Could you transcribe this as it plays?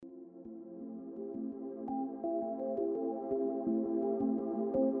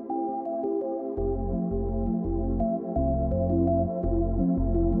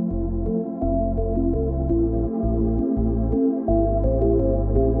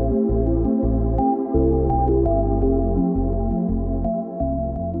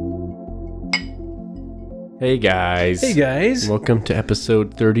Hey guys. Hey guys. Welcome to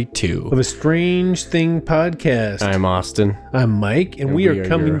episode 32 of a Strange Thing podcast. I'm Austin. I'm Mike, and we are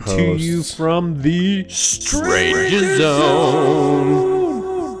coming to you from the Strange Zone.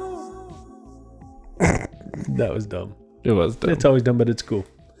 That was dumb. It was dumb. It's always dumb, but it's cool.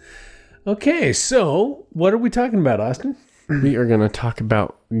 Okay, so what are we talking about, Austin? We are going to talk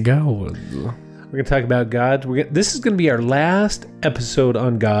about gods. We're going to talk about gods. This is going to be our last episode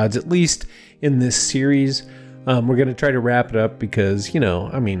on gods, at least in this series. We're going to try to wrap it up because,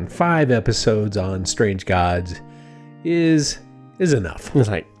 5 episodes on strange gods is enough. It's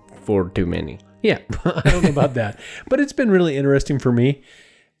like 4 too many. Yeah, I don't know about that. But it's been really interesting for me.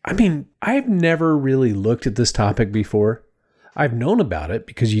 I've never really looked at this topic before. I've known about it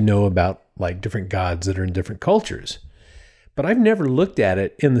because you know about like different gods that are in different cultures. But I've never looked at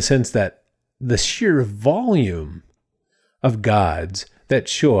it in the sense that the sheer volume of gods that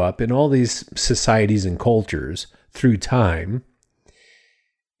show up in all these societies and cultures through time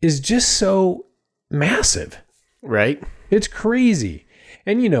is just so massive. Right? It's crazy.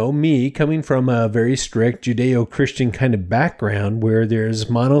 And me coming from a very strict Judeo-Christian kind of background where there's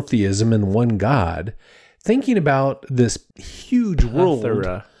monotheism and one God, thinking about this huge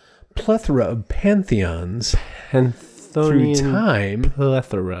plethora of pantheons through time,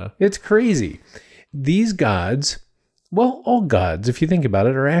 plethora. It's crazy. These gods, well, all gods, if you think about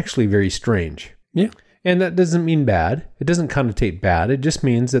it, are actually very strange. Yeah. And that doesn't mean bad. It doesn't connotate bad. It just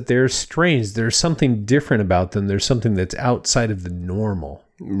means that they're strange. There's something different about them. There's something that's outside of the normal.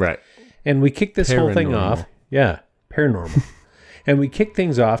 Right. And we kick this whole thing off. Yeah, paranormal. And we kick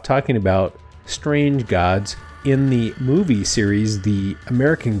things off talking about strange gods in the movie series, The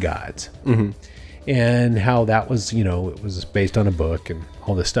American Gods. Mm-hmm. And how that was, it was based on a book and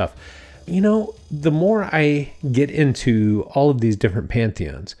all this stuff. The more I get into all of these different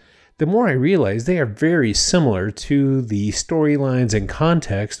pantheons, the more I realize they are very similar to the storylines and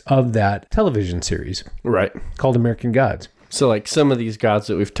context of that television series. Right. Called American Gods. So like some of these gods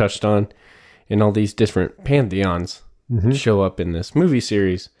that we've touched on in all these different pantheons show up in this movie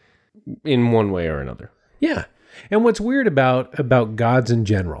series in one way or another. Yeah. And what's weird about gods in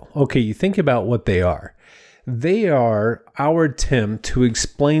general, okay, you think about what they are. They are our attempt to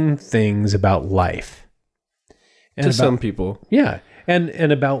explain things about life. And to some people. Yeah. And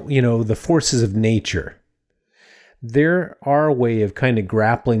about, the forces of nature. They're our way of kind of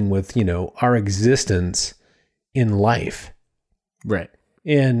grappling with, our existence in life. Right.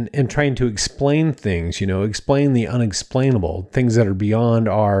 And trying to explain things, explain the unexplainable, things that are beyond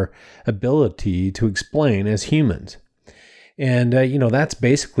our ability to explain as humans. And, that's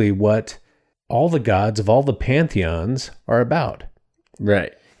basically what all the gods of all the pantheons are about.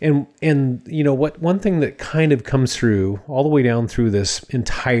 Right. And what one thing that kind of comes through all the way down through this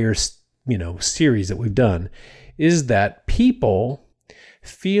entire, series that we've done is that people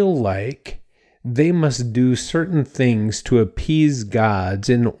feel like they must do certain things to appease gods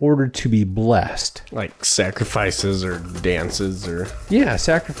in order to be blessed. Like sacrifices or dances or... Yeah,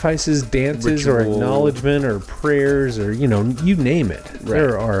 sacrifices, dances, ritual. Or acknowledgement or prayers or, you name it. Right.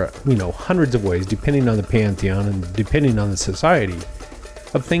 There are, hundreds of ways, depending on the pantheon and depending on the society,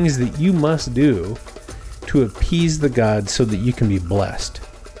 of things that you must do to appease the gods so that you can be blessed.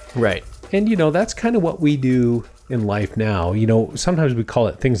 Right. And, that's kind of what we do in life now. Sometimes we call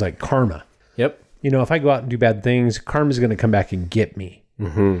it things like karma. Yep. If I go out and do bad things, karma's going to come back and get me.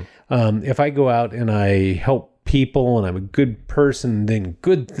 Mm-hmm. If I go out and I help people and I'm a good person, then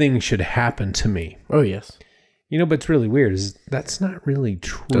good things should happen to me. Oh, yes. But it's really weird is that's not really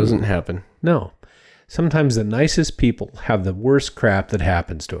true. Doesn't happen. No. Sometimes the nicest people have the worst crap that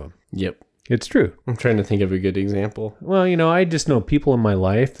happens to them. Yep. It's true. I'm trying to think of a good example. Well, I just know people in my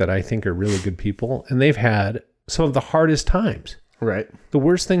life that I think are really good people, and they've had some of the hardest times. Right. The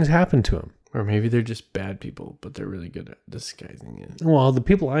worst things happen to them. Or maybe they're just bad people, but they're really good at disguising it. Well, the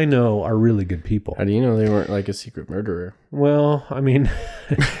people I know are really good people. How do you know they weren't like a secret murderer? Well,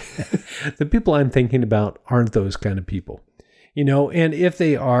 the people I'm thinking about aren't those kind of people. And if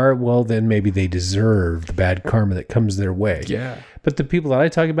they are, well, then maybe they deserve the bad karma that comes their way. Yeah. But the people that I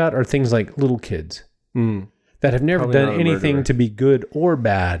talk about are things like little kids that have never done anything to be good or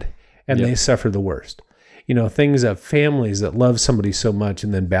bad, and they suffer the worst. Things of families that love somebody so much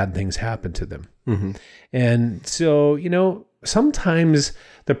and then bad things happen to them. Mm-hmm. And so, sometimes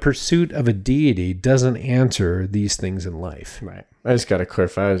the pursuit of a deity doesn't answer these things in life. Right. I just got to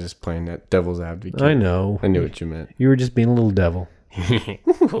clarify. I was just playing that devil's advocate. I know. I knew what you meant. You were just being a little devil. I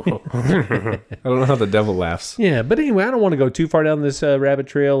don't know how the devil laughs. Yeah, but anyway, I don't want to go too far down this rabbit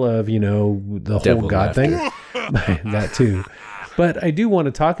trail of, the Devil whole God laughter. thing. That too. But I do want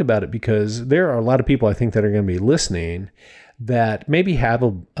to talk about it because there are a lot of people I think that are going to be listening that maybe have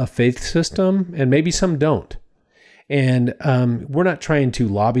a faith system and maybe some don't. And we're not trying to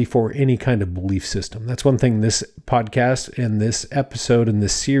lobby for any kind of belief system. That's one thing this podcast and this episode and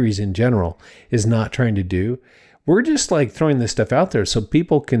this series in general is not trying to do. We're just like throwing this stuff out there so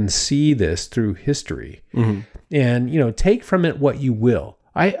people can see this through history and, take from it what you will.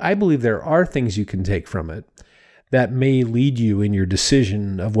 I believe there are things you can take from it that may lead you in your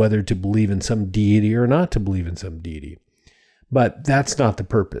decision of whether to believe in some deity or not to believe in some deity. But that's not the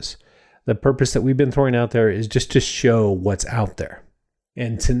purpose. The purpose that we've been throwing out there is just to show what's out there.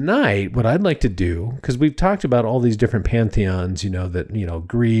 And tonight, what I'd like to do, because we've talked about all these different pantheons,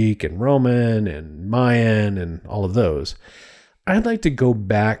 Greek and Roman and Mayan and all of those. I'd like to go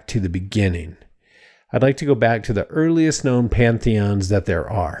back to the beginning. I'd like to go back to the earliest known pantheons that there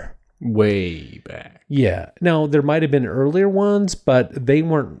are. Way back. Yeah. Now, there might have been earlier ones, but they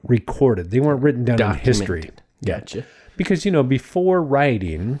weren't recorded. They weren't written down in history. Gotcha. Because, before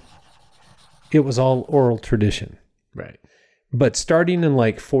writing, it was all oral tradition. Right. But starting in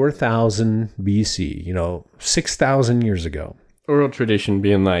like 4000 BC, 6,000 years ago. Oral tradition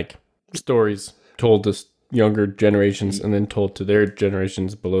being like stories told to younger generations and then told to their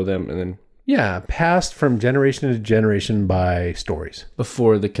generations below them and then... Yeah, passed from generation to generation by stories.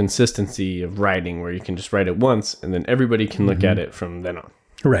 Before the consistency of writing where you can just write it once and then everybody can look at it from then on.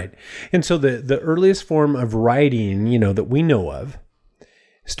 Right. And so the earliest form of writing, that we know of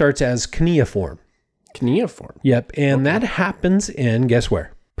starts as cuneiform. Cuneiform? Yep. And that happens in, guess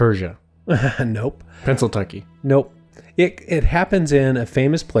where? Persia. Nope. Pennsylvania. Nope. It happens in a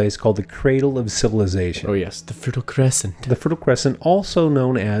famous place called the Cradle of Civilization. Oh, yes. The Fertile Crescent. The Fertile Crescent, also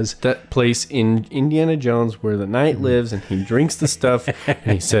known as... That place in Indiana Jones where the knight lives and he drinks the stuff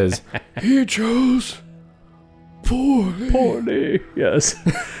and he says, he chose poorly. Yes.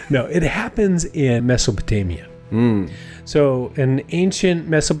 No, it happens in Mesopotamia. So in ancient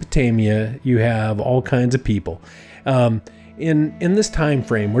Mesopotamia, you have all kinds of people. In this time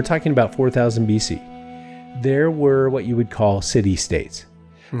frame, we're talking about 4000 BC. There were what you would call city-states.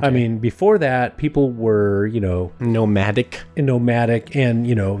 Okay. I mean, before that, people were, nomadic,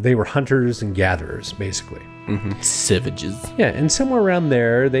 and, they were hunters and gatherers, basically. Savages. Yeah, and somewhere around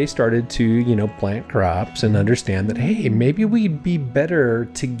there, they started to, plant crops and understand that, hey, maybe we'd be better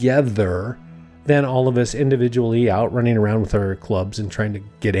together than all of us individually out running around with our clubs and trying to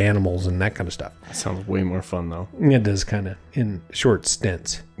get animals and that kind of stuff. That sounds way more fun, though. It does, kind of, in short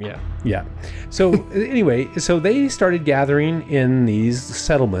stints. Yeah. So anyway, so they started gathering in these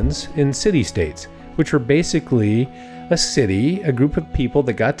settlements in city-states, which were basically a city, a group of people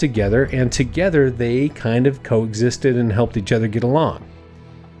that got together, and together they kind of coexisted and helped each other get along.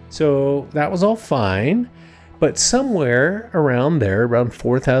 So that was all fine. But somewhere around there, around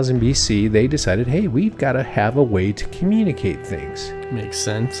 4000 BC, they decided, hey, we've got to have a way to communicate things. Makes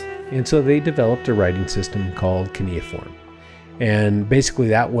sense. And so they developed a writing system called cuneiform. And basically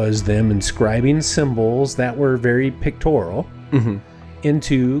that was them inscribing symbols that were very pictorial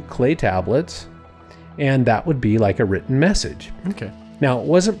into clay tablets. And that would be like a written message. Okay. Now, it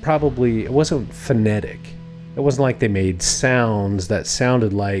wasn't phonetic. It wasn't like they made sounds that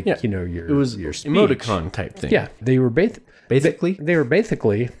sounded like, your speech. It was emoticon type thing. Yeah. They were basically a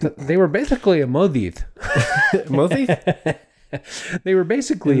modith. Modith? They were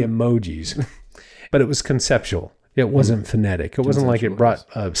basically emojis, but it was conceptual. It wasn't phonetic. It wasn't like it brought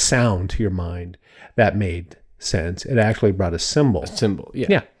a sound to your mind that made sense. It actually brought a symbol. Yeah.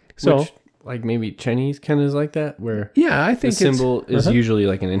 Yeah. So, which, like maybe Chinese kind of is like that, where I think the symbol is usually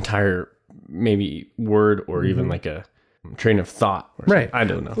like an entire maybe word or even like a train of thought. Right. I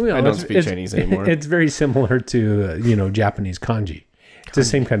don't know. Well, I don't speak Chinese anymore. It's very similar to, Japanese kanji. It's the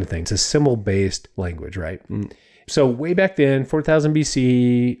same kind of thing. It's a symbol-based language, right? So way back then, 4000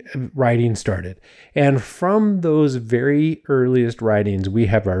 BC, writing started. And from those very earliest writings, we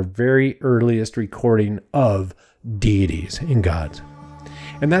have our very earliest recording of deities and gods.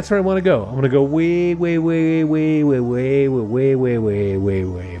 And that's where I want to go. I want to go way, way, way, way, way, way, way, way, way, way, way,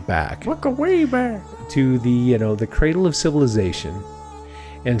 way back. Look way back. To the Cradle of Civilization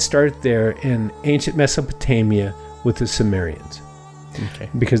and start there in ancient Mesopotamia with the Sumerians. Okay.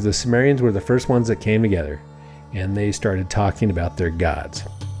 Because the Sumerians were the first ones that came together and they started talking about their gods.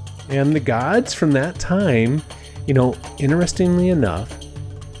 And the gods from that time, interestingly enough,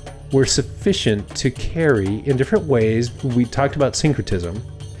 were sufficient to carry in different ways. We talked about syncretism.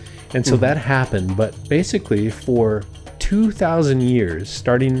 And so that happened. But basically for 2,000 years,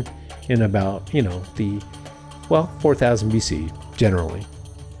 starting in about, 4000 BC generally,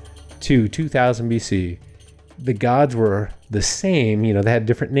 to 2000 BC, the gods were the same. You know, they had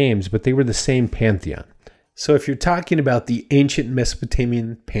different names, but they were the same pantheon. So if you're talking about the ancient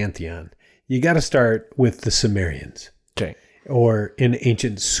Mesopotamian pantheon, you got to start with the Sumerians. Okay. Or in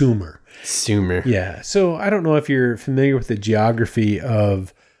ancient Sumer. Sumer. Yeah. So I don't know if you're familiar with the geography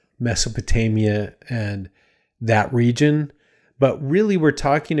of Mesopotamia and that region, but really we're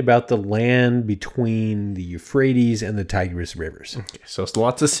talking about the land between the Euphrates and the Tigris rivers. Okay, so it's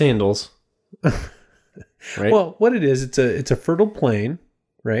lots of sandals. Right? Well, what it is, it's a fertile plain,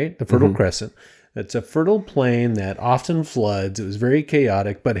 right? The Fertile Crescent. It's a fertile plain that often floods. It was very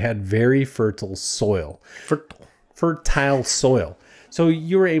chaotic, but had very fertile soil. Fertile soil. So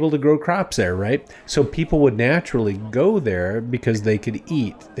you were able to grow crops there, right? So people would naturally go there because they could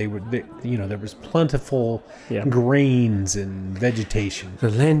eat. There was plentiful grains and vegetation. The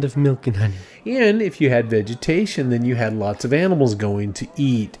land of milk and honey. And if you had vegetation, then you had lots of animals going to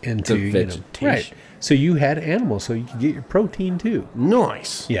eat and to vegetation. Right. So you had animals, so you could get your protein too.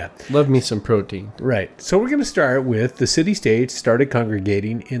 Nice. Yeah. Love me some protein. Right. So we're going to start with the city-states started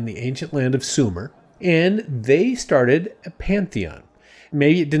congregating in the ancient land of Sumer, and they started a pantheon.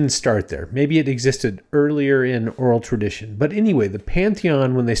 Maybe it didn't start there. Maybe it existed earlier in oral tradition. But anyway, the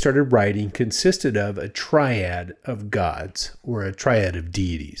pantheon, when they started writing, consisted of a triad of gods or a triad of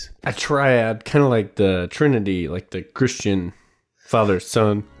deities. A triad, kind of like the Trinity, like the Christian Father,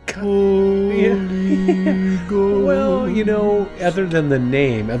 Son. Well, other than the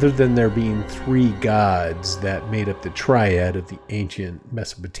name, other than there being three gods that made up the triad of the ancient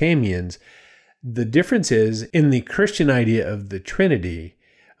Mesopotamians, the difference is in the Christian idea of the Trinity,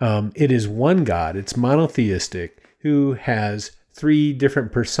 it is one God, it's monotheistic, who has three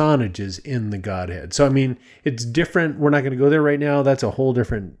different personages in the Godhead. So, I mean, it's different. We're not going to go there right now. That's a whole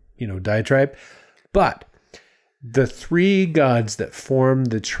different, diatribe. But the three gods that formed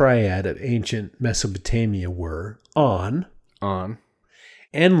the triad of ancient Mesopotamia were Enlil,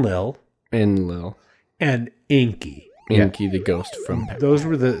 and Enki. Enki, the ghost from Pepper. Those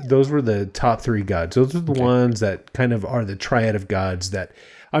were the top three gods. Those are the ones that kind of are the triad of gods that,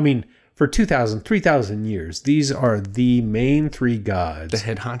 for 3,000 years, these are the main three gods. The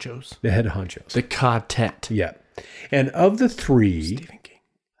head honchos. The quartet. Yeah. And of the three, Stephen King.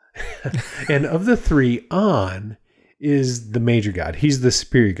 On is the major god. He's the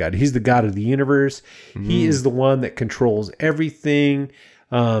superior god. He's the god of the universe. He is the one that controls everything.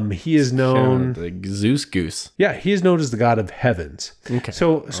 He is known the Zeus Goose. Yeah, he is known as the god of heavens. Okay.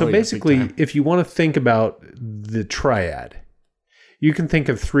 So basically, if you want to think about the triad, you can think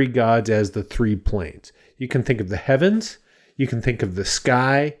of three gods as the three planes. You can think of the heavens, you can think of the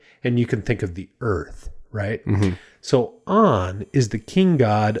sky, and you can think of the earth, right? Mm-hmm. So On is the king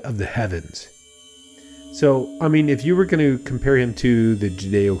god of the heavens. So, if you were going to compare him to the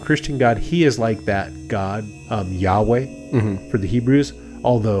Judeo-Christian God, he is like that God, Yahweh, for the Hebrews,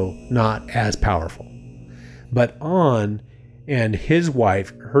 although not as powerful. But On and his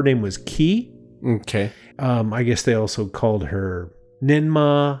wife, her name was Ki. Okay. I guess they also called her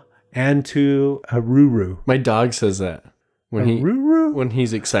Ninma, Antu, Aruru. My dog says that. When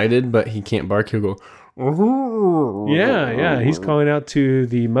he's excited, but he can't bark, he'll go... Yeah, he's calling out to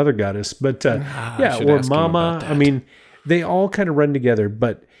the mother goddess, but or Mama. They all kind of run together,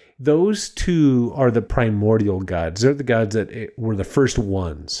 but those two are the primordial gods. They're the gods that were the first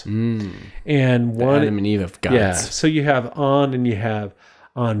ones, and one Adam and Eve of gods. Yeah, so you have On and you have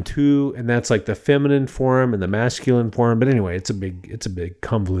Antu, and that's like the feminine form and the masculine form. But anyway, it's a big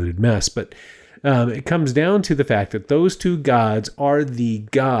convoluted mess. But it comes down to the fact that those two gods are the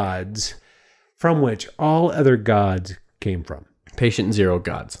gods from which all other gods came from. Patient zero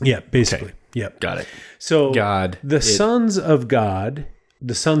gods. Yeah, basically. Okay. Yep. Got it. So sons of God,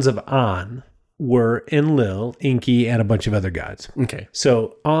 the sons of On, were Enlil, Enki, and a bunch of other gods. Okay.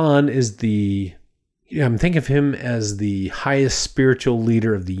 So On is think of him as the highest spiritual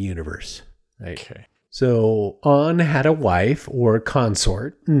leader of the universe. Right? Okay. So On had a wife or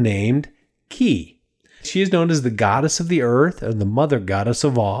consort named Ki. She is known as the goddess of the earth and the mother goddess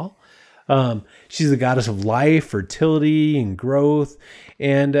of all. She's the goddess of life, fertility, and growth,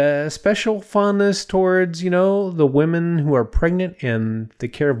 and special fondness towards, the women who are pregnant and the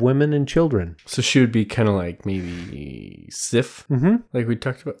care of women and children. So she would be kind of like maybe Sif, like we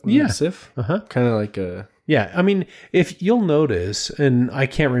talked about. Yeah. Sif? Kind of like a... Yeah, if you'll notice, and I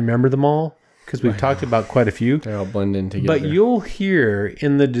can't remember them all, because we've talked about quite a few. They all blend in together. But you'll hear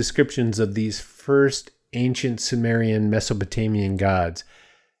in the descriptions of these first ancient Sumerian Mesopotamian gods,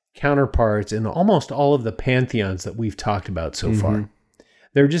 counterparts in almost all of the pantheons that we've talked about so far.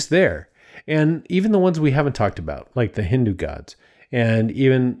 They're just there. And even the ones we haven't talked about, like the Hindu gods And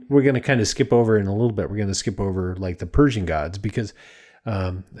even we're going to kind of skip over in a little bit. We're going to skip over like the Persian gods because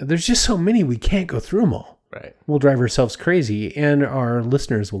there's just so many we can't go through them all. Right. We'll drive ourselves crazy, and our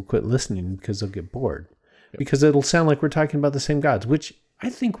listeners will quit listening because they'll get bored. Yep. Because it'll sound like we're talking about the same gods, which I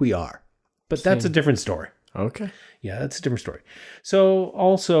think we are. But that's a different story. Okay. Yeah, that's a different story. So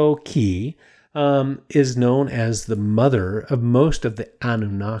also Ki is known as the mother of most of the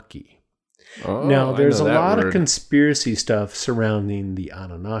Anunnaki. Oh, now, there's a lot of conspiracy stuff surrounding the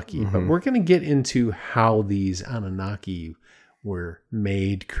Anunnaki, but we're going to get into how these Anunnaki were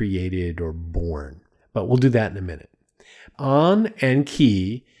made, created, or born. But we'll do that in a minute. An and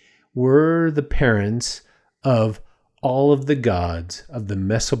Ki were the parents of all of the gods of the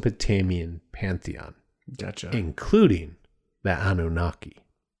Mesopotamian pantheon. Gotcha. Including the Anunnaki.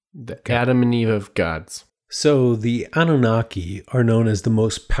 The Adam and Eve of gods. So the Anunnaki are known as the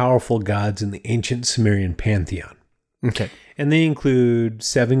most powerful gods in the ancient Sumerian pantheon. Okay. And they include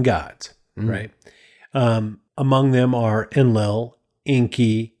 7 gods, right? Among them are Enlil,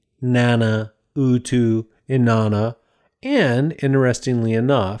 Enki, Nana, Utu, Inanna, and interestingly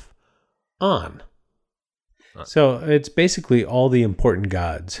enough, An. So it's basically all the important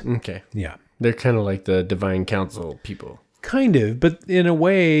gods. Okay. Yeah. They're kind of like the divine council people. Kind of, but in a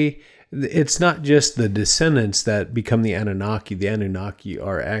way, it's not just the descendants that become the Anunnaki. The Anunnaki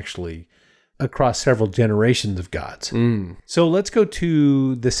are actually across several generations of gods. So let's go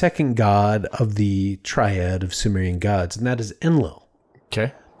to the second god of the triad of Sumerian gods, and that is Enlil.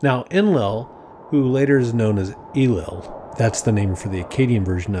 Okay. Now, Enlil, who later is known as Elil, that's the name for the Akkadian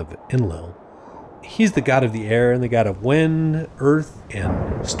version of Enlil. He's the god of the air and the god of wind, earth,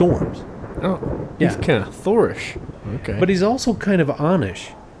 and storms. Oh, he's kind of Thorish. Okay. But he's also kind of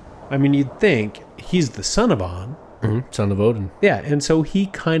Anish. I mean, you'd think he's the son of An. Son of Odin. Yeah, and so he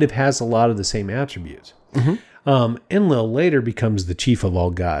kind of has a lot of the same attributes. Enlil later becomes the chief of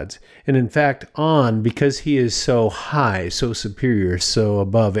all gods. And in fact, An, because he is so high, so superior, so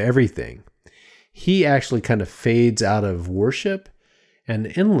above everything, he actually kind of fades out of worship, and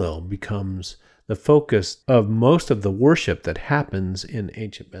Enlil becomes the focus of most of the worship that happens in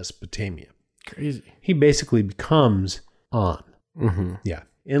ancient Mesopotamia. Crazy. He basically becomes An. Yeah.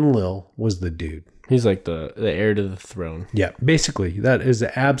 Enlil was the dude. He's like the heir to the throne. Yeah, basically, that is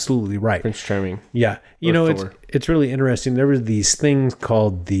absolutely right. Prince Charming. Yeah. You know, it's really interesting. There were these things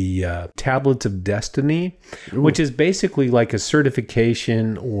called the Tablets of Destiny, which is basically like a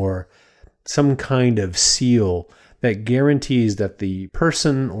certification or some kind of seal that guarantees that the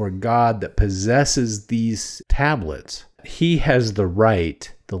person or god that possesses these tablets, he has the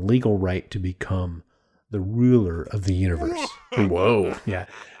right, the legal right to become the ruler of the universe. Whoa. Yeah.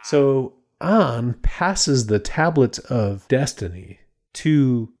 So An passes the tablets of destiny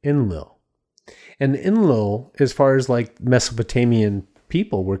to Enlil. And Enlil, as far as like Mesopotamian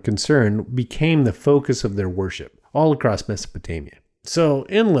people were concerned, became the focus of their worship all across Mesopotamia. So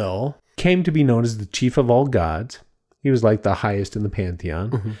Enlil came to be known as the chief of all gods. He was like the highest in the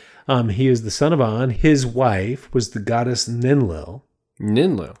pantheon. He is the son of An. His wife was the goddess Ninlil.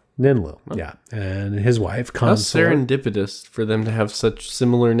 Ninlil. Yeah. And his wife, Consort. How serendipitous for them to have such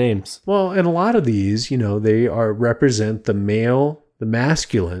similar names. Well, and a lot of these, you know, they represent the male, the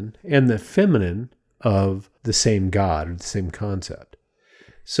masculine, and the feminine of the same god or the same concept.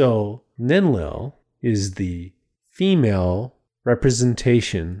 So Ninlil is the female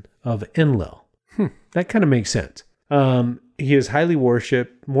representation of Enlil. That kind of makes sense. He is highly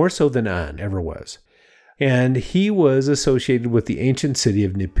worshipped, more so than An ever was. And he was associated with the ancient city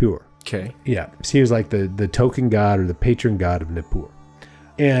of Nippur. Okay. Yeah. So he was like the token god or the patron god of Nippur.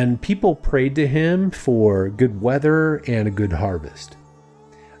 And people prayed to him for good weather and a good harvest.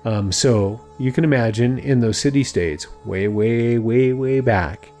 So you can imagine in those city-states, way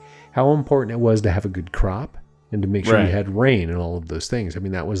back, how important it was to have a good crop and to make sure you had rain and all of those things. I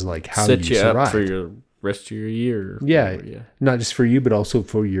mean, that was like how you survived. Up for your rest of your year. Yeah. Not just for you, but also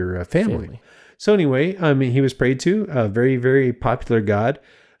for your family. So anyway, he was prayed to, a very, very popular god.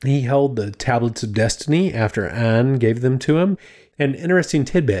 He held the tablets of destiny after An gave them to him. An interesting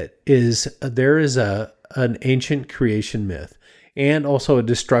tidbit is there is an ancient creation myth and also a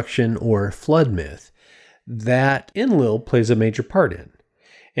destruction or flood myth that Enlil plays a major part in.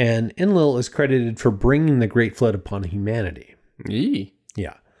 And Enlil is credited for bringing the great flood upon humanity.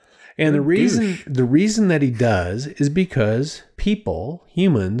 Yeah. And the reason that he does is because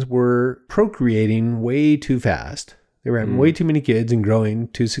humans were procreating way too fast. They were having way too many kids and growing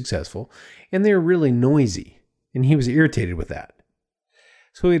too successful. And they were really noisy. And he was irritated with that.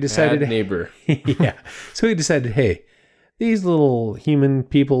 So he decided... Bad neighbor. Yeah. So he decided, hey, these little human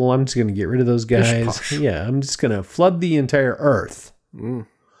people, I'm just going to get rid of those guys. Yeah, I'm just going to flood the entire earth.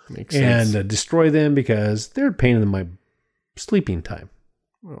 Makes sense. and destroy them because they're a pain in my sleeping time.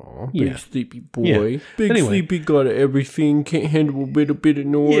 Oh, big sleepy boy. Yeah. Big sleepy got everything. Can't handle a bit of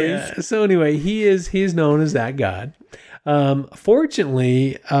noise. Yeah. So anyway, he's known as that god.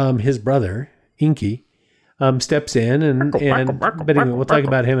 Fortunately, his brother Enki steps in and but anyway, we'll talk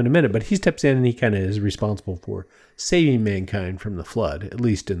about him in a minute. But he steps in and he kind of is responsible for saving mankind from the flood, at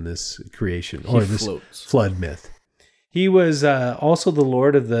least in this creation or this flood myth. He was also the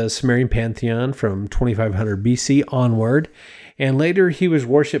lord of the Sumerian pantheon from 2500 BC onward, and later he was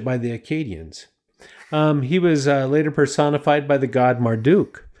worshipped by the Akkadians. He was later personified by the god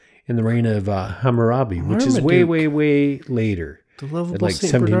Marduk in the reign of Hammurabi, which is way, way, way later, the lovable at like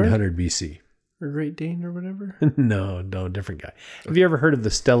Saint 1700 BC. Or Great Dane or whatever? No, different guy. Have you ever heard of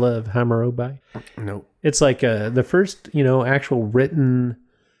the Stela of Hammurabi? No. It's like the first, actual written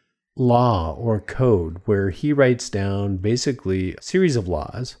law or code where he writes down basically a series of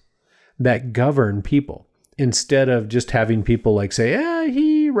laws that govern people. Instead of just having people like say,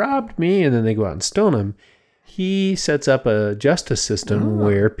 he robbed me, and then they go out and stone him, he sets up a justice system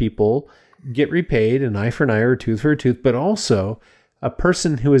where people get repaid an eye for an eye or a tooth for a tooth, but also a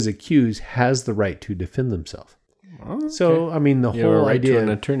person who is accused has the right to defend themselves. Okay. So, I mean, the whole idea... to an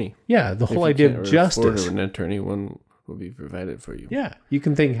attorney. Yeah, the whole idea of justice. An attorney, one will be provided for you. Yeah, you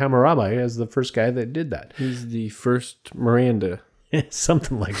can thank Hammurabi as the first guy that did that. He's the first Miranda.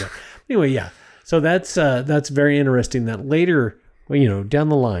 Something like that. Anyway, yeah. So that's very interesting that later, down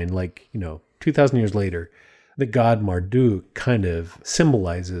the line, 2,000 years later, the god Marduk kind of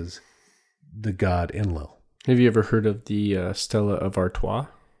symbolizes the god Enlil. Have you ever heard of the Stella of Artois?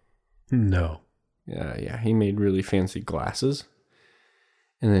 No. Yeah. He made really fancy glasses.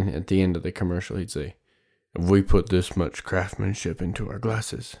 And then at the end of the commercial, he'd say, if we put this much craftsmanship into our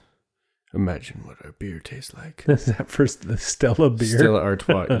glasses, imagine what our beer tastes like. Is that for the Stella beer? Stella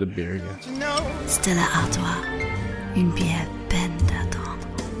Artois, the beer, yeah. Stella Artois, une bière pleine d'attendre.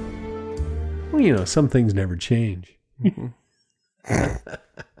 Well, some things never change. Mm-hmm.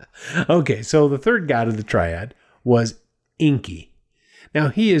 Okay, so the third god of the triad was Enki. Now,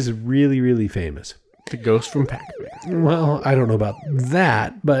 he is really, really famous. The ghost from Pac-Man. Well, I don't know about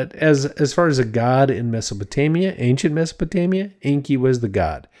that, but as far as a god in Mesopotamia, ancient Mesopotamia, Enki was the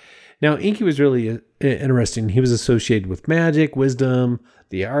god. Now, Enki was really interesting. He was associated with magic, wisdom,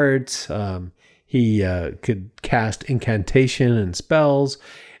 the arts. He could cast incantation and spells,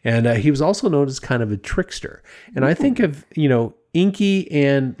 and he was also known as kind of a trickster. And I think of, Enki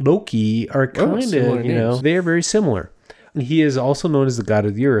and Loki are kind of, they are very similar. He is also known as the god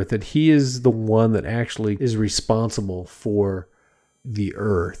of the earth, that he is the one that actually is responsible for the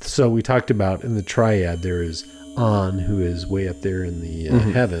earth. So we talked about in the triad, there is An, who is way up there in the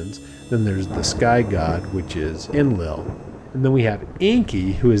heavens. Then there's the sky god, which is Enlil. And then we have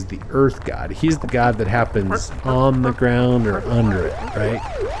Enki, who is the earth god. He's the god that happens on the ground or under it, right?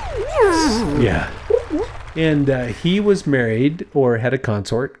 Yeah. And he was married or had a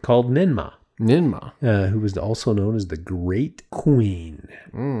consort called Ninmah. Who was also known as the Great Queen.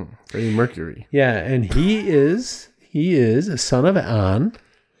 Freddie Mercury. Yeah, and he is a son of An.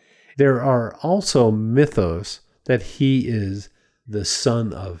 There are also mythos that he is the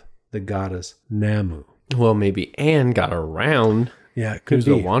son of the goddess Namu. Well, maybe An got around. Yeah, it could be.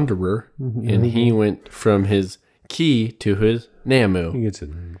 He was a wanderer, and he went from his key to his Namu. He gets it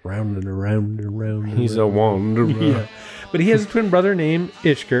round and around and around. He's a wanderer. Yeah. But he has a twin brother named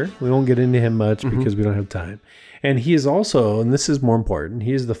Ishkar. We won't get into him much because we don't have time. And he is also, and this is more important,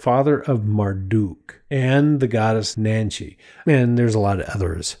 he is the father of Marduk and the goddess Nanshi. And there's a lot of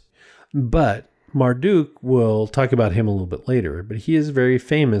others. But Marduk, we'll talk about him a little bit later, but he is very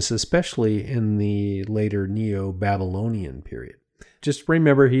famous, especially in the later Neo-Babylonian period. Just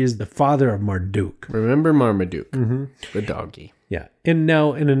remember, he is the father of Marduk. Remember Marmaduke, the doggy. Yeah. And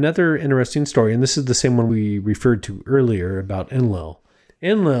now in another interesting story, and this is the same one we referred to earlier about Enlil.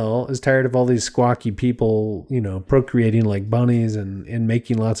 Enlil is tired of all these squawky people, procreating like bunnies and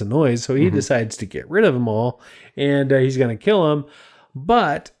making lots of noise. So he decides to get rid of them all, and he's going to kill them.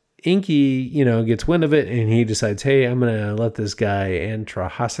 But Enki, gets wind of it, and he decides, hey, I'm going to let this guy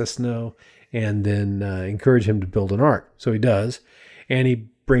Antrahasis know, and then encourage him to build an ark. So he does. And he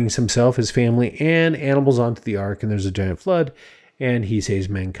brings himself, his family, and animals onto the ark, and there's a giant flood, and he saves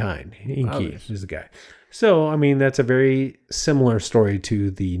mankind. Enki is the guy. So, I mean, that's a very similar story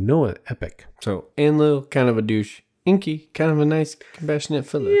to the Noah epic. So, Enlil, kind of a douche. Enki, kind of a nice, compassionate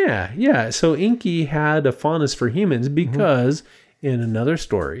fellow. Yeah. So, Enki had a fondness for humans because in another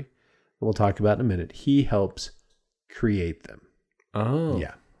story, we'll talk about in a minute, he helps create them. Oh.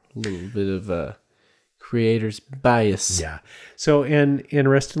 Yeah. A little bit of creator's bias. Yeah. So, and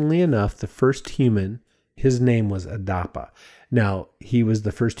interestingly enough, the first human, his name was Adapa. Now, he was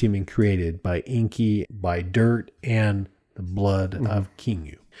the first human created by Enki, by dirt, and the blood of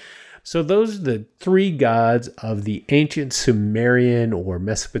Kingu. So those are the three gods of the ancient Sumerian or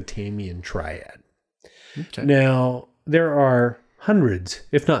Mesopotamian triad. Okay. Now, there are hundreds,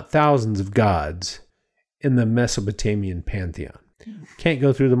 if not thousands, of gods in the Mesopotamian pantheon. Can't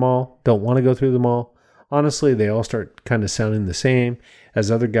go through them all. Don't want to go through them all. Honestly, they all start kind of sounding the same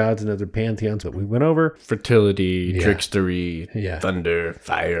as other gods and other pantheons that we went over. Fertility, trickstery, Yeah. thunder,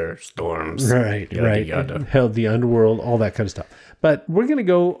 fire, storms. Right. Yada. Hell, the underworld, all that kind of stuff. But we're going to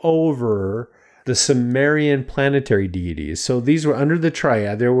go over the Sumerian planetary deities. So these were under the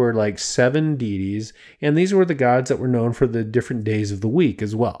triad. There were like 7 deities, and these were the gods that were known for the different days of the week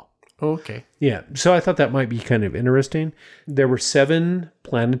as well. Okay. Yeah, so I thought that might be kind of interesting. There were 7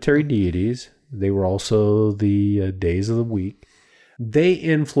 planetary deities. They were also the days of the week. They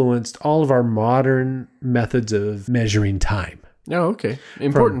influenced all of our modern methods of measuring time. Oh, okay.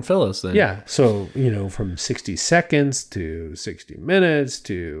 Important fellows then. Yeah, so, from 60 seconds to 60 minutes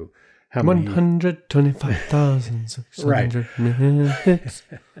to how many? 125,600 minutes.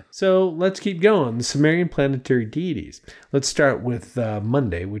 So let's keep going. The Sumerian planetary deities. Let's start with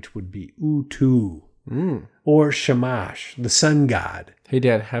Monday, which would be Utu or Shamash, the sun god. Hey,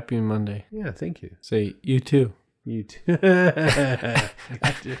 Dad, happy Monday. Yeah, thank you. Say, you too. You too. Gotcha.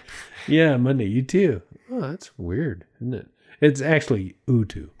 Yeah, Monday, you too. Oh, that's weird, isn't it? It's actually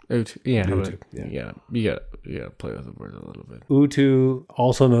Utu. Yeah, Utu, you gotta play with the word a little bit. Utu,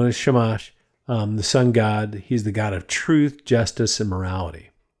 also known as Shamash, the sun god. He's the god of truth, justice, and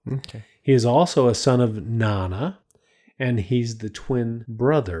morality. Okay. He is also a son of Nana, and he's the twin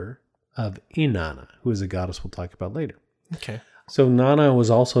brother of Inanna, who is a goddess we'll talk about later. Okay. So Nana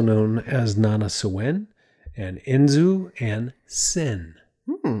was also known as Nana Sewen, and Enzu, and Sin.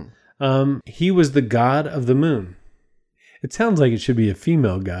 He was the god of the moon. It sounds like it should be a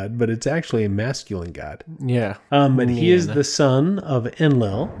female god, but it's actually a masculine god. Yeah. But he is the son of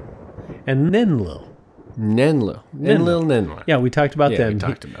Enlil and Nenlil. Nenlil. Yeah, we talked about them. We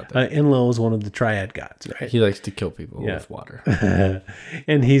talked about that. Enlil is one of the triad gods, right? He likes to kill people with water.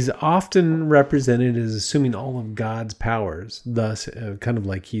 And he's often represented as assuming all of God's powers, thus kind of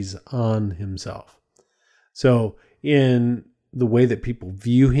like he's on himself. So in the way that people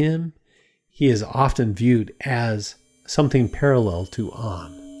view him, he is often viewed as something parallel to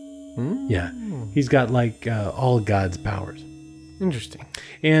An. Yeah, he's got like all God's powers. Interesting.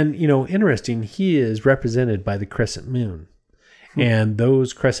 And, interesting, he is represented by the crescent moon. And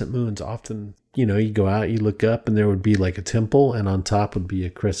those crescent moons often, you go out, you look up, and there would be like a temple, and on top would be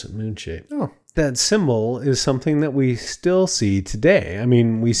a crescent moon shape. Oh. That symbol is something that we still see today. I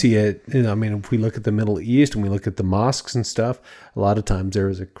mean, we see it, if we look at the Middle East and we look at the mosques and stuff, a lot of times there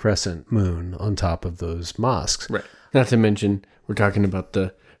is a crescent moon on top of those mosques. Right. Not to mention, we're talking about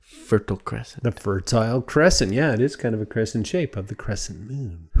the Fertile Crescent. The Fertile Crescent. Yeah, it is kind of a crescent shape of the crescent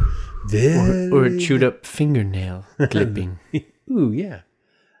moon. Or a chewed up fingernail clipping. Ooh, yeah.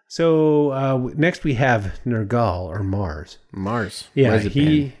 So next we have Nergal, or Mars. Mars. Yeah,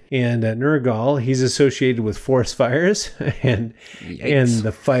 Nergal, he's associated with forest fires and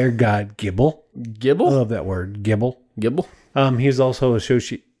the fire god Gibble. Gibble? I love that word, Gibble. Gibble? He's also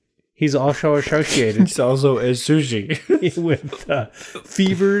associated He's also associated He's also a sushi. with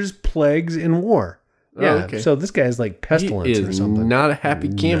fevers, plagues, and war. Yeah, okay. So this guy's like pestilence He or is something. not a happy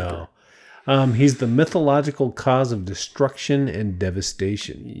camper. No. He's the mythological cause of destruction and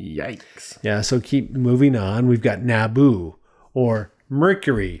devastation. Yikes. Yeah, so keep moving on. We've got Nabu, or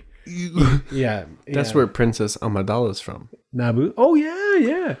Mercury. Yeah. That's where Princess Amidala's from. Nabu. Oh,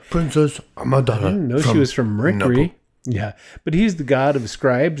 yeah. Princess Amidala. I didn't know she was from Mercury. Nabu. Yeah, but he's the god of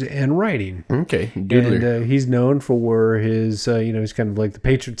scribes and writing. Okay, doodler. And he's known for his, he's kind of like the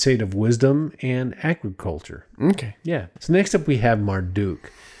patron saint of wisdom and agriculture. Okay. Yeah. So next up we have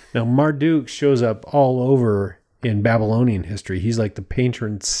Marduk. Now Marduk shows up all over in Babylonian history. He's like the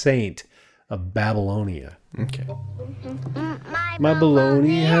patron saint of Babylonia. Okay.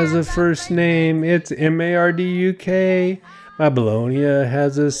 Babylonia has a first name. It's Marduk. Babylonia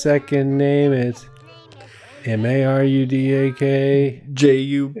has a second name. It's Marudak.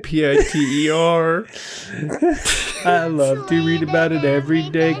 Jupiter. I love to read about it every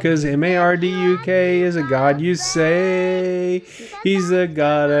day because Marduk is a god, you say. He's a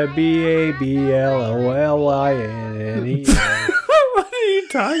god of Bablolyn. What are you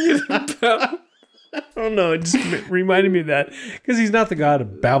talking about? I don't know. It just reminded me of that because he's not the god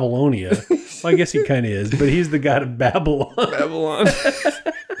of Babylonia. Well, I guess he kind of is, but he's the god of Babylon. Babylon.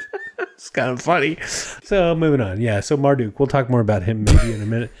 kind of funny. So moving on. Yeah. So Marduk, we'll talk more about him maybe in a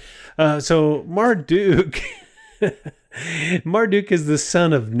minute. So Marduk, Marduk is the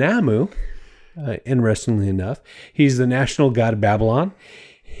son of Namu. Interestingly enough, he's the national god of Babylon.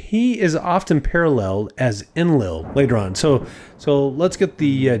 He is often paralleled as Enlil later on. So let's get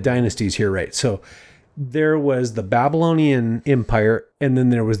the dynasties here right. So there was the Babylonian Empire, and then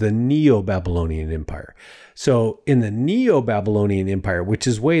there was the Neo-Babylonian Empire. So in the Neo-Babylonian Empire, which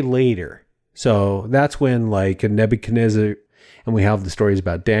is way later, so that's when like Nebuchadnezzar, and we have the stories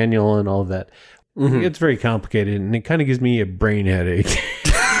about Daniel and all of that. Mm-hmm. It's very complicated, and it kind of gives me a brain headache.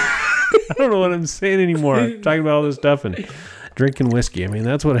 I don't know what I'm saying anymore. I'm talking about all this stuff and drinking whiskey. I mean,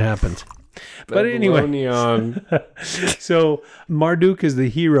 that's what happens. But anyway, so Marduk is the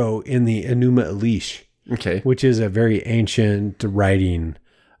hero in the Enuma Elish, which is a very ancient writing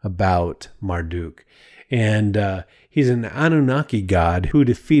about Marduk. And he's an Anunnaki god who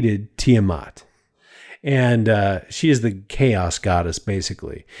defeated Tiamat. And she is the chaos goddess,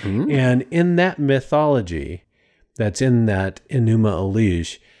 basically. Mm-hmm. And in that mythology that's in that Enuma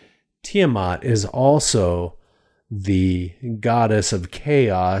Elish, Tiamat is also the goddess of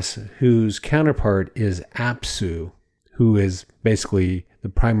chaos, whose counterpart is Apsu, who is basically the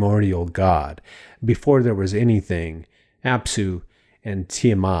primordial god. Before there was anything, Apsu and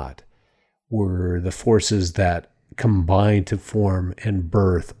Tiamat were the forces that combined to form and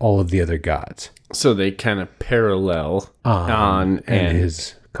birth all of the other gods. So they kind of parallel on and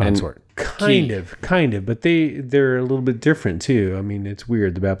his consort. Kind of, but they're a little bit different too. I mean, it's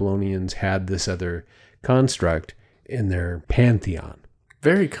weird. The Babylonians had this other construct in their pantheon.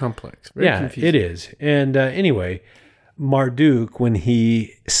 Very complex. Very confusing. It is. And anyway, Marduk, when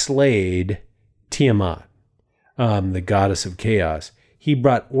he slayed Tiamat, the goddess of chaos, he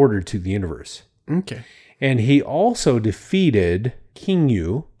brought order to the universe. Okay. And he also defeated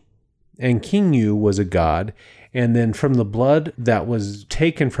Kingu, and Kingu was a god. And then from the blood that was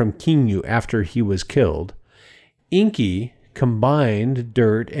taken from Kingu after he was killed, Enki combined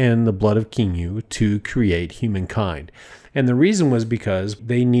dirt and the blood of Kingu to create humankind. And the reason was because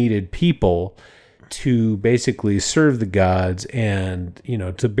they needed people to basically serve the gods and,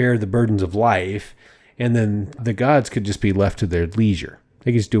 to bear the burdens of life. And then the gods could just be left to their leisure.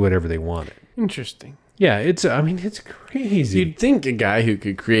 They could just do whatever they wanted. Interesting. Yeah, it's crazy. You'd think a guy who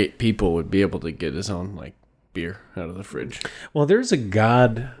could create people would be able to get his own, beer out of the fridge. Well, there's a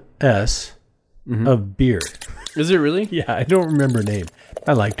goddess of beer. Is it really? Yeah, I don't remember her name.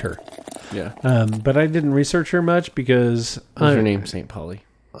 I liked her. Yeah. But I didn't research her much because... Was her name St. Polly?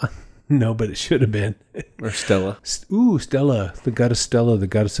 No, but it should have been. Or Stella. Ooh, Stella, the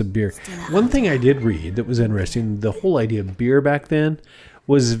goddess of beer. One thing I did read that was interesting, the whole idea of beer back then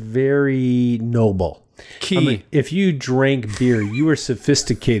was very noble. Key. I mean, if you drank beer, you were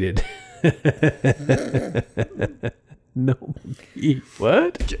sophisticated. No.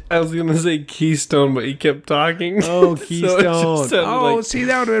 What? I was going to say Keystone, but he kept talking. Oh, Keystone. So see,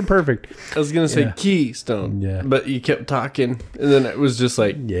 that would have been perfect. I was going to say Keystone, but you kept talking, and then it was just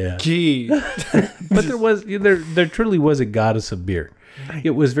key. But there truly was a goddess of beer.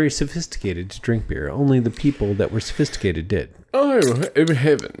 It was very sophisticated to drink beer. Only the people that were sophisticated did. Oh,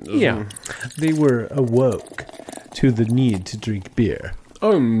 heaven. Yeah. They were awoke to the need to drink beer.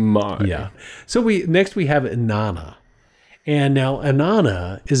 Oh, my. Yeah. So next we have Inanna. And now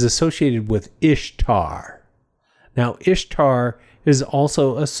Inanna is associated with Ishtar. Now, Ishtar is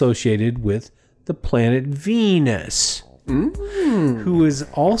also associated with the planet Venus, who is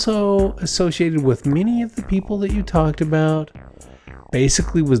also associated with many of the people that you talked about.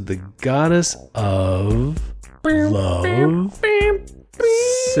 Basically was the goddess of love,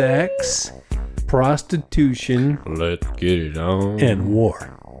 sex, prostitution, let's get it on, and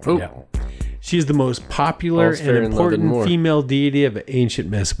war. Oh. Yeah. She's the most popular and important female deity of ancient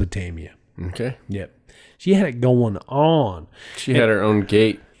Mesopotamia. Okay. Yep. She had it going on. She had her own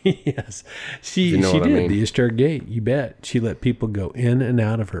gate. Yes. She did. The Ishtar Gate, you bet. She let people go in and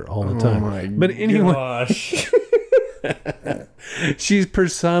out of her all the time. Oh my but anyway, gosh. She's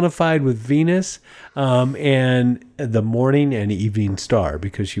personified with Venus and the morning and evening star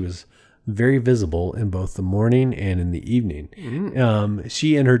because she was very visible in both the morning and in the evening.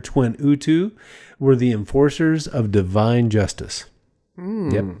 She and her twin Utu were the enforcers of divine justice.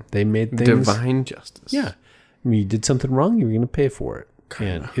 Yep. They made things... Divine justice. Yeah. I mean, you did something wrong, you were going to pay for it.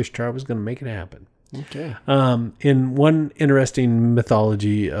 And Ishtar was going to make it happen. Okay. In one interesting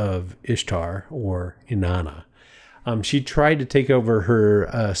mythology of Ishtar, or Inanna, she tried to take over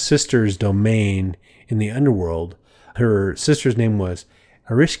her sister's domain in the underworld. Her sister's name was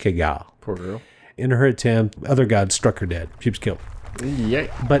Ereshkigal. Poor girl. In her attempt, other gods struck her dead. She was killed. Yeah.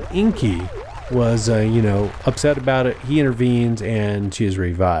 But Enki was, upset about it. He intervenes, and she is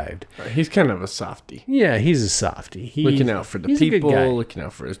revived. He's kind of a softie. Yeah, he's a softie. Looking out for the he's a good guy. people, looking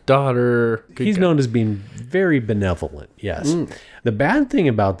out for his daughter. He's known as being very benevolent, yes. The bad thing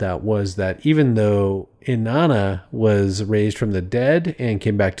about that was that even though Inanna was raised from the dead and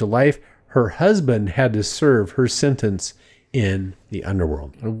came back to life, her husband had to serve her sentence in the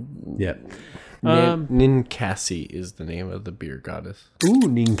underworld. Yeah. Ninkasi is the name of the beer goddess. Ooh,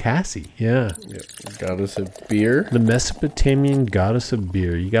 Ninkasi. Yeah. Yep. Goddess of beer. The Mesopotamian goddess of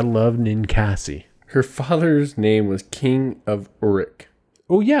beer. You gotta love Ninkasi. Her father's name was King of Uruk.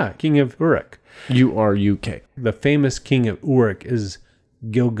 Oh, yeah. King of Uruk. U-R-U-K. The famous king of Uruk is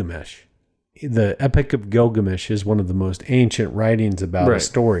Gilgamesh. The Epic of Gilgamesh is one of the most ancient writings about a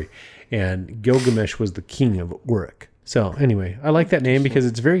story. And Gilgamesh was the king of Uruk. So anyway, I like that name because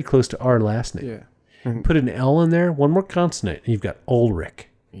it's very close to our last name. Yeah. Put an L in there, one more consonant, and you've got Ulrich.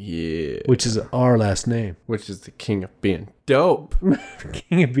 Yeah. Which is our last name. Which is the king of being dope.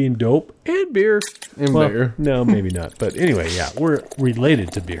 King of being dope and beer. And beer. No, maybe not. But anyway, yeah, we're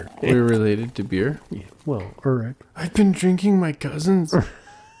related to beer. We're related to beer? Yeah, well, Ulrich. I've been drinking my cousin's.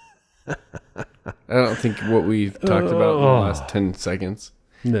 I don't think what we've talked about in the last 10 seconds.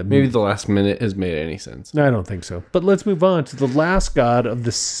 Maybe the last minute has made any sense. No, I don't think so. But let's move on to the last god of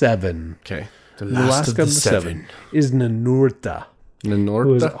the seven. Okay. The last god of the seven is Ninurta.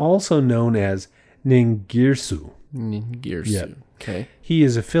 Who is also known as Ningirsu. Ningirsu. Yep. Okay. He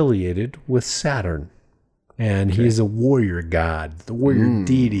is affiliated with Saturn. And he is a warrior god, the warrior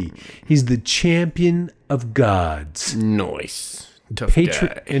deity. He's the champion of gods. Nice. Tough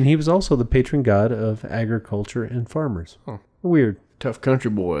guy. And he was also the patron god of agriculture and farmers. Oh. Weird. Tough country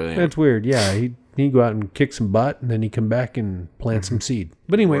boy. Yeah. That's weird. Yeah, he'd go out and kick some butt, and then he'd come back and plant some seed.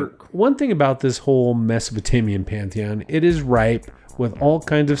 But anyway, one thing about this whole Mesopotamian pantheon, it is ripe with all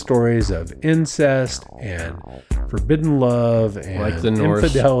kinds of stories of incest and forbidden love and like the Norse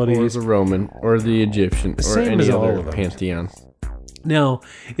infidelities. Or the Roman or the Egyptian or Same any as all other of those. pantheon. Now,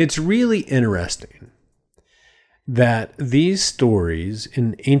 it's really interesting that these stories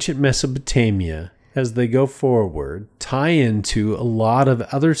in ancient Mesopotamia, as they go forward, tie into a lot of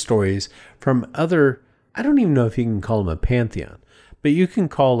other stories from other, I don't even know if you can call them a pantheon, but you can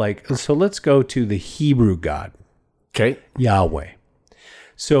call so let's go to the Hebrew God. Okay. Yahweh.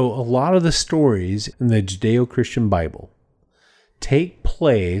 So a lot of the stories in the Judeo-Christian Bible take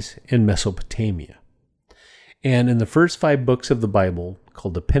place in Mesopotamia. And in the first 5 books of the Bible,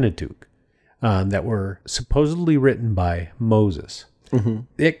 called the Pentateuch, that were supposedly written by Moses,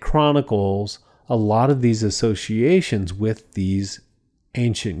 it chronicles a lot of these associations with these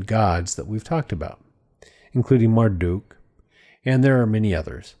ancient gods that we've talked about, including Marduk, and there are many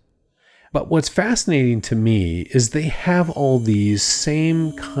others. But what's fascinating to me is they have all these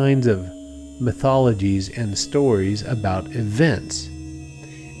same kinds of mythologies and stories about events,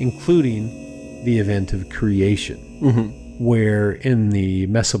 including the event of creation, where in the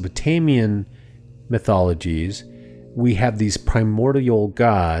Mesopotamian mythologies, we have these primordial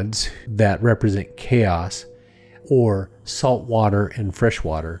gods that represent chaos or salt water and fresh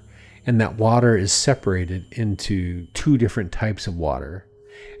water. And that water is separated into 2 different types of water.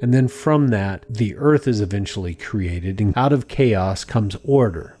 And then from that, the earth is eventually created. And out of chaos comes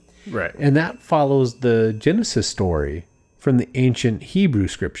order. Right. And that follows the Genesis story from the ancient Hebrew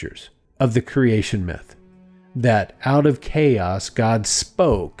scriptures of the creation myth. That out of chaos, God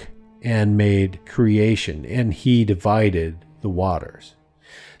spoke and made creation, and he divided the waters.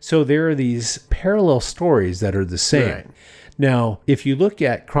 So there are these parallel stories that are the same. Right. Now, if you look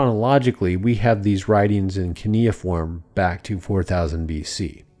at chronologically, we have these writings in cuneiform back to 4000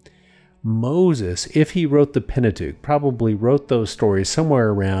 BC. Moses, if he wrote the Pentateuch, probably wrote those stories somewhere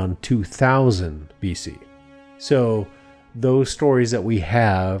around 2000 BC. So those stories that we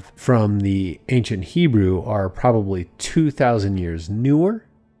have from the ancient Hebrew are probably 2,000 years newer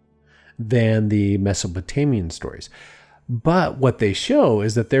than the Mesopotamian stories. But what they show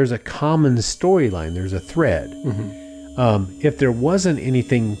is that there's a common storyline, there's a thread. If there wasn't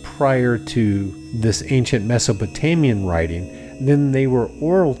anything prior to this ancient Mesopotamian writing, then they were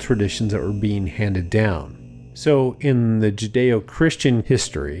oral traditions that were being handed down. So in the Judeo-Christian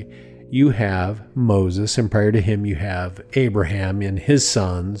history, you have Moses, and prior to him you have Abraham and his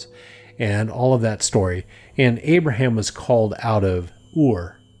sons, and all of that story. And Abraham was called out of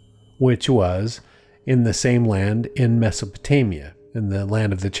Ur, which was in the same land in Mesopotamia, in the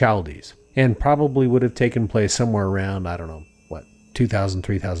land of the Chaldees, and probably would have taken place somewhere around, 2000,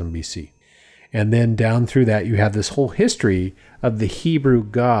 3000 BC. And then down through that, you have this whole history of the Hebrew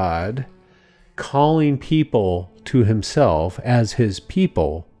God calling people to himself as his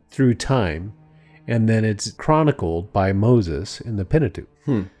people through time. And then it's chronicled by Moses in the Pentateuch.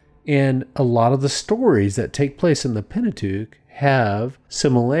 And a lot of the stories that take place in the Pentateuch have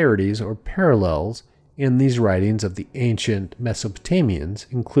similarities or parallels in these writings of the ancient Mesopotamians,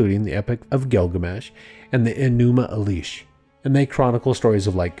 including the Epic of Gilgamesh and the Enuma Elish. And they chronicle stories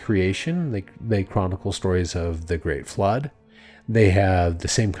of like creation. They chronicle stories of the Great Flood. They have the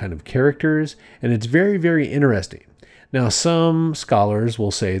same kind of characters, and it's very, very interesting. Now, some scholars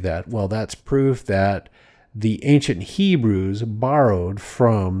will say that, well, that's proof that the ancient Hebrews borrowed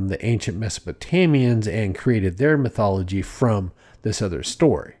from the ancient Mesopotamians and created their mythology from this other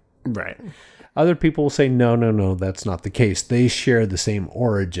story. Right. Other people will say, no, that's not the case. They share the same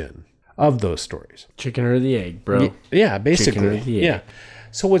origin of those stories. Chicken or the egg, bro. Yeah, basically. Chicken or the egg. Yeah.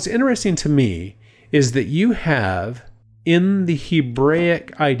 So what's interesting to me is that you have, in the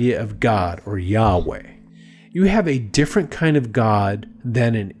Hebraic idea of God or Yahweh, you have a different kind of God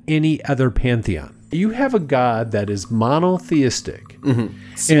than in any other pantheon. You have a God that is monotheistic.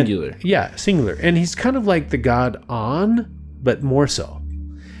 Mm-hmm. Singular. Singular. And he's kind of like the God On, but more so.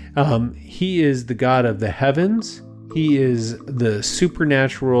 He is the God of the heavens. He is the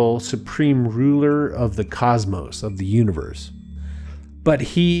supernatural supreme ruler of the cosmos, of the universe. But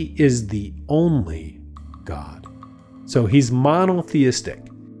he is the only God. So he's monotheistic.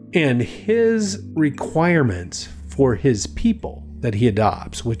 And his requirements for his people that he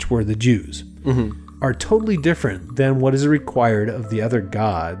adopts, which were the Jews, are totally different than what is required of the other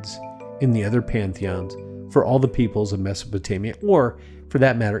gods in the other pantheons for all the peoples of Mesopotamia, or, for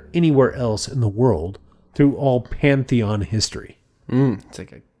that matter, anywhere else in the world through all pantheon history. It's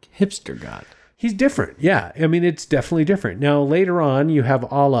like a hipster god. He's different, yeah. I mean, it's definitely different. Now, later on, you have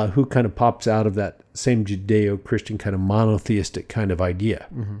Allah, who kind of pops out of that same Judeo-Christian kind of monotheistic kind of idea.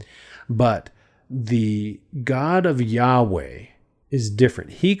 But the God of Yahweh is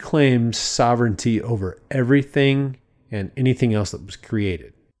different. He claims sovereignty over everything and anything else that was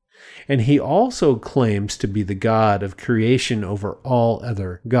created. And he also claims to be the God of creation over all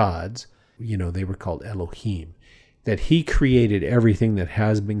other gods. You know, they were called Elohim. That he created everything that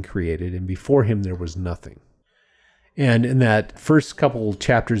has been created, and before him there was nothing. And in that first couple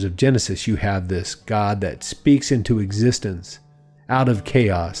chapters of Genesis, you have this God that speaks into existence out of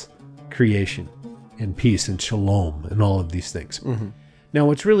chaos, creation, and peace, and shalom, and all of these things. Now,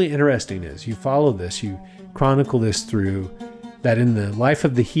 what's really interesting is you follow this, you chronicle this through that in the life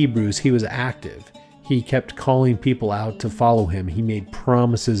of the Hebrews, he was active. He kept calling people out to follow him. He made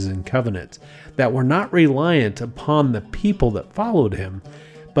promises and covenants that were not reliant upon the people that followed him,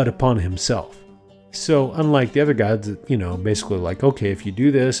 but upon himself. So unlike the other gods that, basically like, okay, if you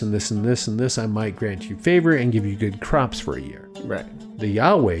do this and this and this and this, I might grant you favor and give you good crops for a year. Right. The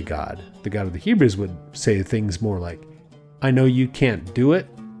Yahweh God, the God of the Hebrews, would say things more like, I know you can't do it,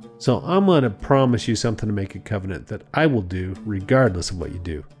 so I'm going to promise you something to make a covenant that I will do regardless of what you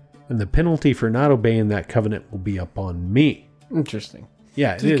do. And the penalty for not obeying that covenant will be upon me. Interesting.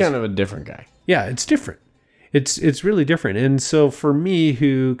 Yeah, He's kind of a different guy. Yeah, it's different. It's really different. And so for me,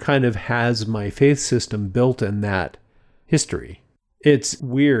 who kind of has my faith system built in that history, it's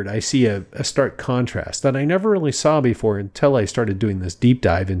weird. I see a stark contrast that I never really saw before until I started doing this deep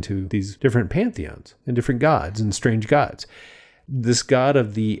dive into these different pantheons and different gods and strange gods. This God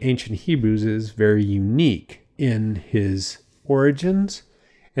of the ancient Hebrews is very unique in his origins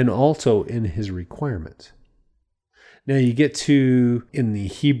and also in his requirements. Now you get to, in the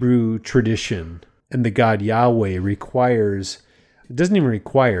Hebrew tradition, and the God Yahweh requires, it doesn't even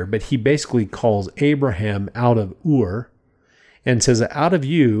require, but he basically calls Abraham out of Ur and says, out of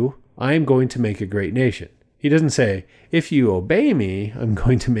you, I am going to make a great nation. He doesn't say, if you obey me, I'm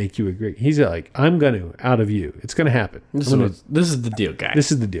going to make you a great, he's like, I'm going to, out of you. It's going to happen. This is the deal, guy.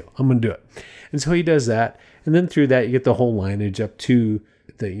 This is the deal. I'm going to do it. And so he does that. And then through that, you get the whole lineage up to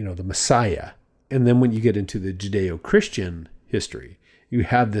the Messiah. And then when you get into the Judeo-Christian history, you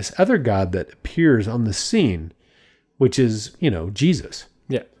have this other God that appears on the scene, which is, Jesus.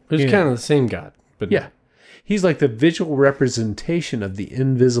 Yeah. It's kind of the same God. But yeah. He's like the visual representation of the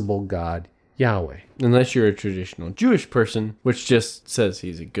invisible God, Yahweh. Unless you're a traditional Jewish person, which just says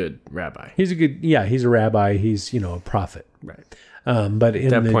he's a good rabbi. He's a rabbi. He's, a prophet. Right. But at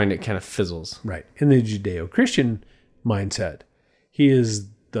that point, it kind of fizzles. Right. In the Judeo-Christian mindset, he is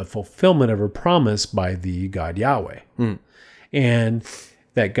the fulfillment of a promise by the God Yahweh. And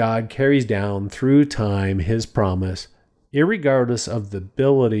that God carries down through time his promise, irregardless of the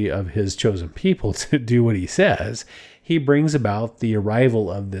ability of his chosen people to do what he says. He brings about the arrival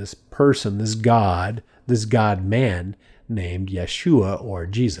of this person, this God man named Yeshua or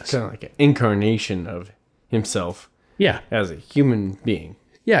Jesus. Kind of like an incarnation of himself Yeah. as a human being.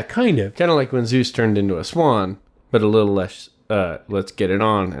 Yeah, kind of. Kind of like when Zeus turned into a swan, but a little less, let's get it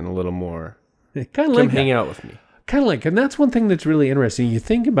on, and a little more, Kind of come like hang out with me. Kind of like, and that's one thing that's really interesting. You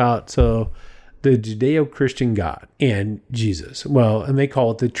think about, the Judeo-Christian God and Jesus. Well, and they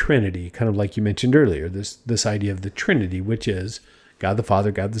call it the Trinity, kind of like you mentioned earlier, this idea of the Trinity, which is God the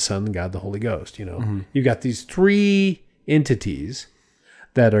Father, God the Son, and God the Holy Ghost. You've got these three entities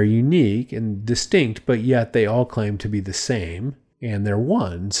that are unique and distinct, but yet they all claim to be the same, and they're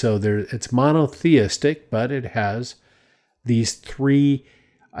one. So it's monotheistic, but it has these three,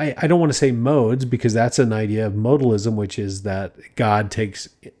 I don't want to say modes, because that's an idea of modalism, which is that God takes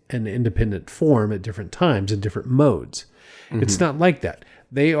an independent form at different times in different modes. It's not like that.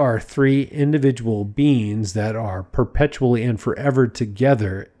 They are three individual beings that are perpetually and forever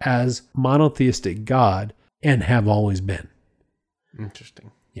together as monotheistic God and have always been.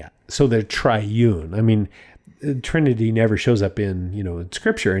 Interesting. Yeah. So they're triune. I mean, Trinity never shows up in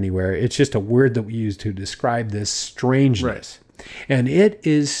Scripture anywhere. It's just a word that we use to describe this strangeness. Right. And it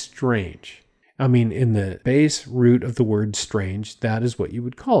is strange. I mean, in the base root of the word strange, that is what you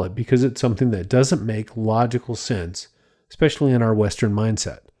would call it, because it's something that doesn't make logical sense, especially in our Western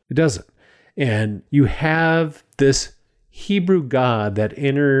mindset. It doesn't. And you have this Hebrew God that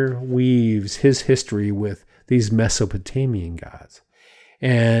interweaves his history with these Mesopotamian gods.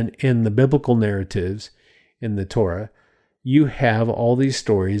 And in the biblical narratives in the Torah, you have all these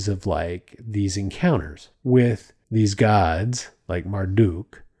stories of like these encounters with these gods like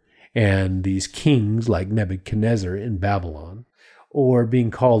Marduk and these kings like Nebuchadnezzar in Babylon, or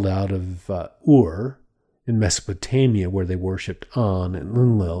being called out of Ur in Mesopotamia where they worshipped An and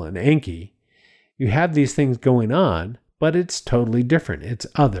Enlil and Enki. You have these things going on, but it's totally different. It's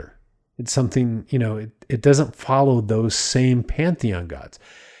other. It's something, it doesn't follow those same pantheon gods.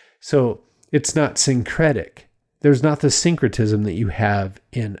 So it's not syncretic. There's not the syncretism that you have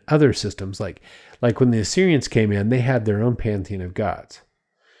in other systems. Like when the Assyrians came in, they had their own pantheon of gods.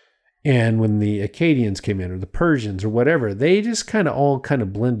 And when the Akkadians came in, or the Persians, or whatever, they just all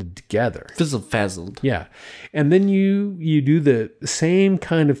blended together. Fizzle-fazzled. Yeah. And then you do the same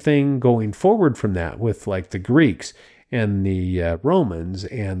kind of thing going forward from that with like the Greeks and the Romans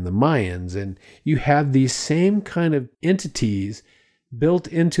and the Mayans. And you have these same kind of entities built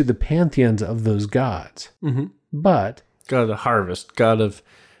into the pantheons of those gods. Mm-hmm. But God of the harvest, God of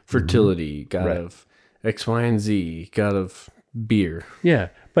fertility, God of X, Y, and Z, God of beer. Yeah.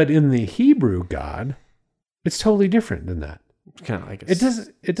 But in the Hebrew God, it's totally different than that. It's kind of like it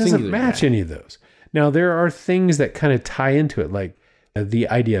doesn't match any of those. Now, there are things that kind of tie into it, like the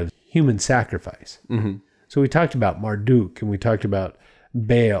idea of human sacrifice. Mm-hmm. So we talked about Marduk, and we talked about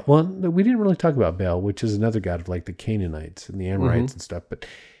Baal. Well, we didn't really talk about Baal, which is another god of like the Canaanites and the Amorites and stuff. But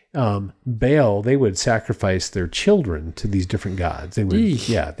Baal, they would sacrifice their children to these different gods. They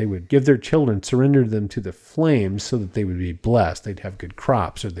would give their children, surrender them to the flames so that they would be blessed. They'd have good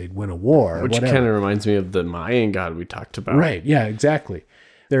crops, or they'd win a war. Which kind of reminds me of the Mayan god we talked about. Right. Yeah, exactly.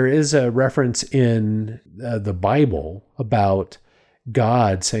 There is a reference in the Bible about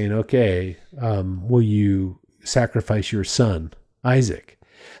God saying, okay, will you sacrifice your son, Isaac?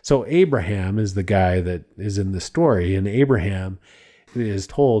 So Abraham is the guy that is in the story, and Abraham is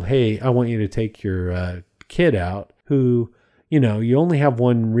told, hey, I want you to take your kid out who, you only have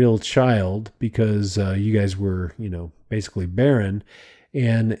one real child because you guys were, basically barren.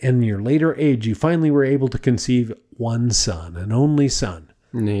 And in your later age, you finally were able to conceive one son, an only son.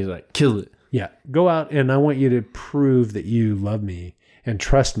 And he's like, kill it. Yeah, go out and I want you to prove that you love me and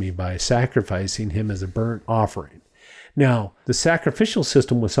trust me by sacrificing him as a burnt offering. Now, the sacrificial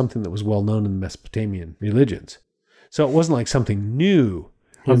system was something that was well known in the Mesopotamian religions. So it wasn't like something new.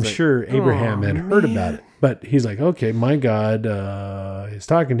 I'm sure Abraham had heard about it. But he's like, okay, my God is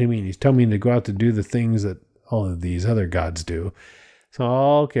talking to me, and he's telling me to go out to do the things that all of these other gods do. So,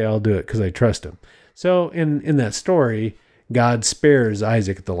 okay, I'll do it because I trust him. So in that story, God spares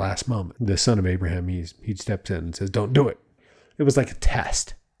Isaac at the last moment. The son of Abraham, he steps in and says, don't do it. It was like a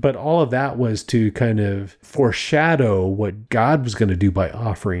test. But all of that was to kind of foreshadow what God was going to do by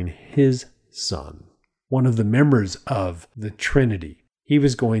offering his son, one of the members of the Trinity. He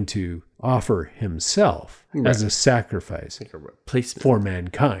was going to offer himself as a sacrifice, like a replacement for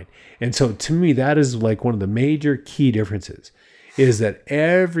mankind. And so to me, that is like one of the major key differences, is that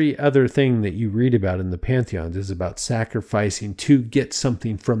every other thing that you read about in the pantheons is about sacrificing to get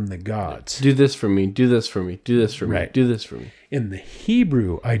something from the gods. Do this for me, do this for me, do this for me, do this for me. In the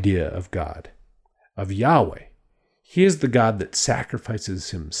Hebrew idea of God, of Yahweh, he is the God that sacrifices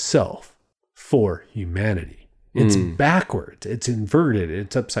himself for humanity. It's backwards. It's inverted.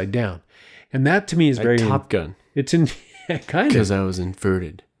 It's upside down. And that to me is like very... Top Gun. It's in kind of... Because I was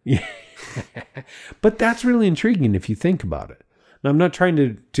inverted. Yeah. But that's really intriguing if you think about it. Now, I'm not trying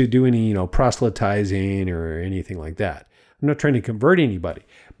to do any, proselytizing or anything like that. I'm not trying to convert anybody.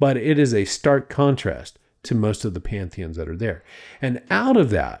 But it is a stark contrast to most of the pantheons that are there. And out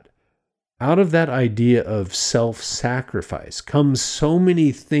of that idea of self-sacrifice comes so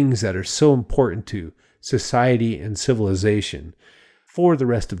many things that are so important to society and civilization for the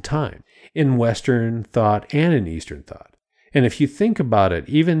rest of time, in Western thought and in Eastern thought. And if you think about it,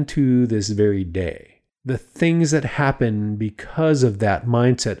 even to this very day, the things that happen because of that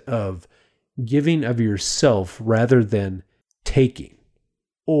mindset of giving of yourself rather than taking,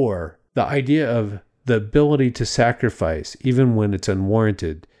 or the idea of the ability to sacrifice even when it's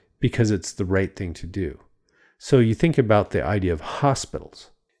unwarranted because it's the right thing to do. So you think about the idea of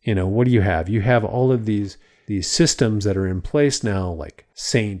hospitals. What do you have? You have all of these systems that are in place now, like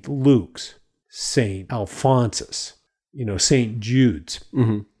St. Luke's, St. Alphonsus, St. Jude's.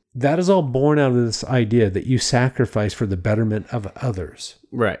 Mm-hmm. That is all born out of this idea that you sacrifice for the betterment of others.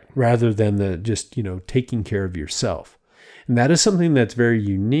 Right. Rather than just taking care of yourself. And that is something that's very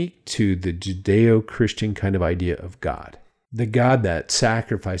unique to the Judeo-Christian kind of idea of God. The God that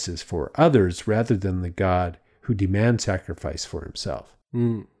sacrifices for others rather than the God who demands sacrifice for himself.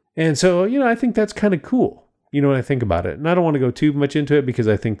 Mm. And so, I think that's kind of cool. When I think about it. And I don't want to go too much into it because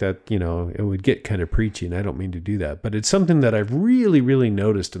I think that, it would get kind of preachy, and I don't mean to do that. But it's something that I've really, really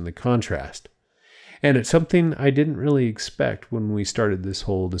noticed in the contrast. And it's something I didn't really expect when we started this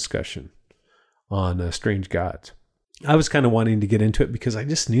whole discussion on strange gods. I was kind of wanting to get into it because I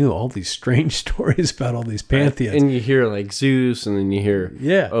just knew all these strange stories about all these pantheons. And you hear like Zeus, and then you hear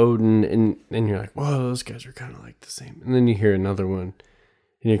Odin, and you're like, whoa, those guys are kind of like the same. And then you hear another one,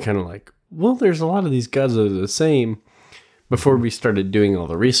 and you're kind of like, well, there's a lot of these gods that are the same, before we started doing all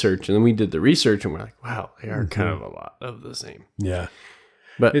the research. And then we did the research, and we're like, wow, they are kind of a lot of the same. Yeah.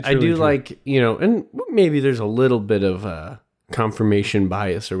 But It's I really do true. like, and maybe there's a little bit of confirmation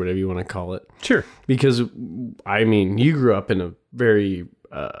bias or whatever you want to call it. Sure. Because, you grew up in a very,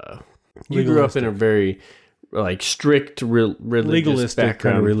 like strict religious Legalistic background.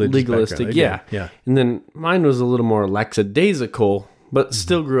 kind of religious Legalistic, background. yeah. Yeah. And then mine was a little more lackadaisical, but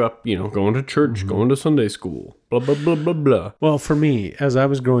still grew up, going to church, going to Sunday school, blah, blah, blah, blah, blah. Well, for me, as I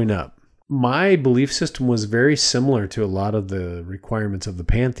was growing up, my belief system was very similar to a lot of the requirements of the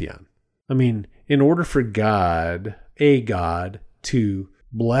pantheon. In order for a God, to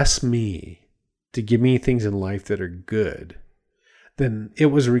bless me, to give me things in life that are good, then it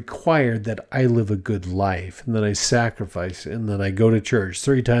was required that I live a good life, and that I sacrifice, and that I go to church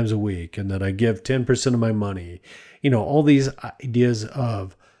 3 times a week, and that I give 10% of my money. All these ideas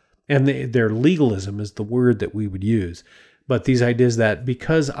of, and their legalism is the word that we would use, but these ideas that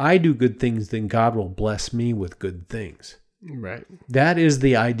because I do good things, then God will bless me with good things. Right. That is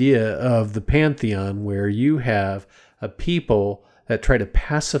the idea of the pantheon, where you have a people that try to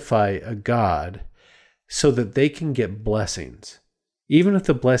pacify a God so that they can get blessings, even if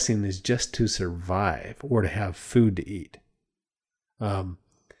the blessing is just to survive or to have food to eat.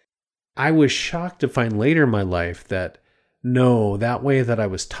 I was shocked to find later in my life that no, that way that I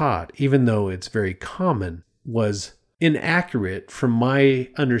was taught, even though it's very common, was inaccurate from my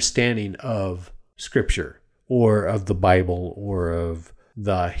understanding of Scripture or of the Bible or of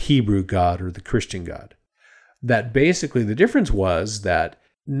the Hebrew God or the Christian God. That basically the difference was that,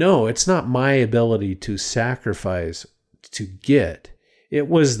 no, it's not my ability to sacrifice to get. It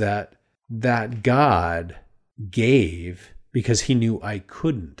was that God gave because he knew I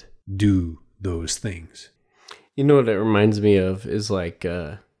couldn't do those things. You know what it reminds me of is like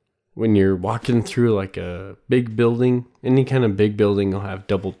when you're walking through like a big building, any kind of big building will have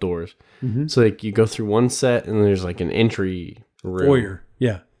double doors. Mm-hmm. So like you go through one set and there's like an entry room. Foyer,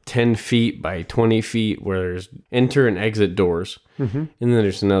 yeah. 10 feet by 20 feet where there's enter and exit doors. Mm-hmm. And then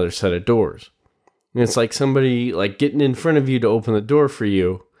there's another set of doors. And it's like somebody like getting in front of you to open the door for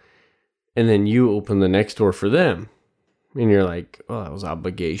you. And then you open the next door for them. And you're like, oh, that was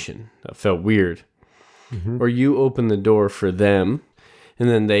obligation. That felt weird. Mm-hmm. Or you open the door for them, and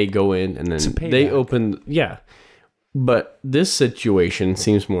then they go in, and then they open. Yeah. But this situation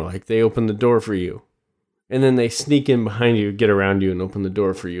seems more like they open the door for you, and then they sneak in behind you, get around you, and open the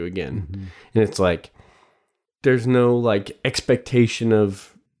door for you again. Mm-hmm. And it's like, there's no like expectation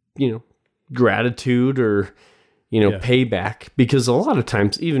of, gratitude or, payback. Because a lot of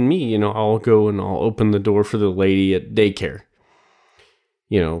times, even me, I'll go and I'll open the door for the lady at daycare.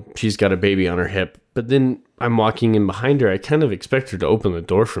 She's got a baby on her hip. But then I'm walking in behind her. I kind of expect her to open the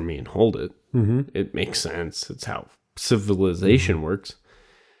door for me and hold it. Mm-hmm. It makes sense. It's how civilization works.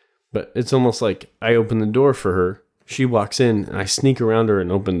 But it's almost like I open the door for her. She walks in, and I sneak around her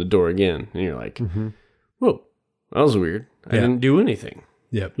and open the door again. And you're like, whoa, that was weird. I didn't do anything.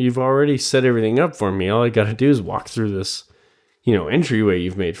 Yep. You've already set everything up for me. All I got to do is walk through this, entryway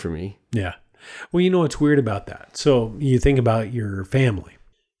you've made for me. Yeah. Well, you know what's weird about that? So you think about your family.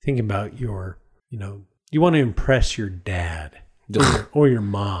 Think about your, you want to impress your dad or your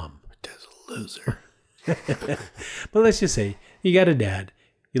mom. Dad's a loser. But let's just say you got a dad.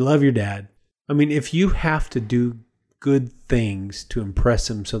 You love your dad. I mean, if you have to do good things to impress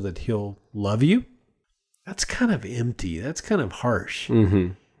him so that he'll love you, that's kind of empty. That's kind of harsh.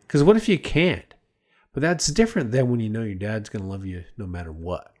 Because what if you can't? But that's different than when you know your dad's going to love you no matter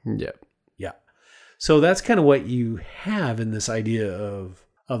what. Yep. Yeah. So that's kind of what you have in this idea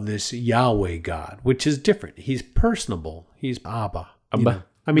of this Yahweh God, which is different. He's personable. He's Abba. Abba?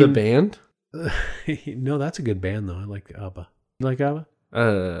 I mean, the band? No, that's a good band, though. I like Abba. You like Abba?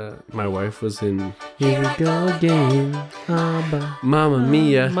 My wife was in Here We Go Again, Abba. Mamma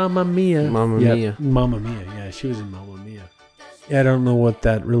Mia. Mamma Mia. Mamma Mia. Mamma Mia. Yeah, she was in Mamma Mia. Yeah, I don't know what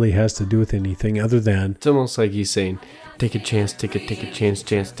that really has to do with anything other than... It's almost like he's saying, take a chance, take a chance,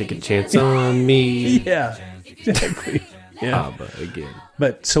 take a chance on me. Yeah, exactly. Yeah. Abba again.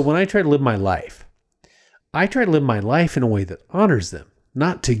 But so when I try to live my life, I try to live my life in a way that honors them,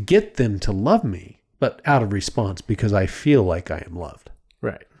 not to get them to love me, but out of response because I feel like I am loved.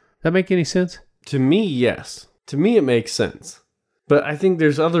 Right. That make any sense? To me, yes. To me, it makes sense. But I think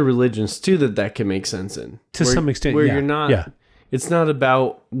there's other religions too that can make sense in. To some extent, where yeah. you're not. Yeah. It's not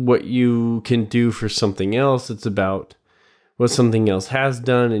about what you can do for something else. It's about what something else has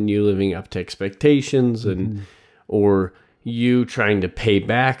done and you living up to expectations and or you trying to pay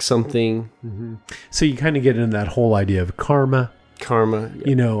back something. So you kind of get into that whole idea of karma. Karma.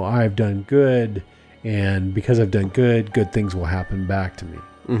 Yeah. I've done good, and because I've done good things will happen back to me.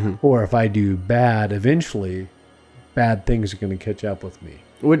 Or if I do bad, eventually, bad things are going to catch up with me.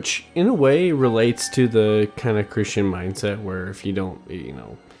 Which, in a way, relates to the kind of Christian mindset where if you don't,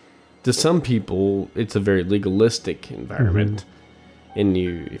 to some people, it's a very legalistic environment. And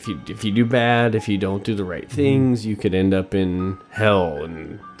if you do bad, if you don't do the right things, you could end up in hell,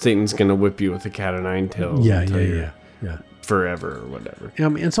 and Satan's going to whip you with a cat o' nine tails. Yeah. Forever or whatever. I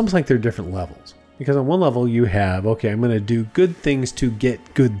mean, it's almost like they're different levels. Because on one level you have, okay, I'm going to do good things to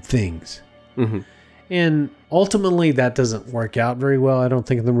get good things. And ultimately that doesn't work out very well, I don't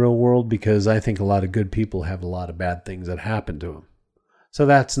think, in the real world, because I think a lot of good people have a lot of bad things that happen to them. So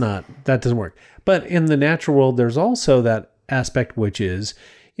that doesn't work. But in the natural world, there's also that aspect, which is,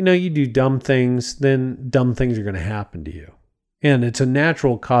 you do dumb things, then dumb things are going to happen to you. And it's a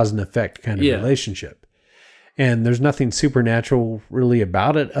natural cause and effect kind of relationship. And there's nothing supernatural really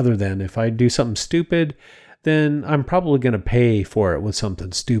about it other than if I do something stupid, then I'm probably going to pay for it with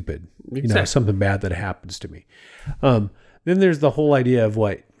something stupid, something bad that happens to me. Then there's the whole idea of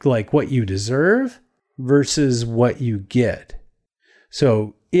what you deserve versus what you get.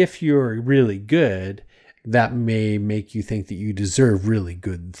 So if you're really good, that may make you think that you deserve really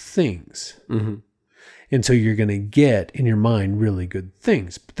good things. And so you're going to get in your mind really good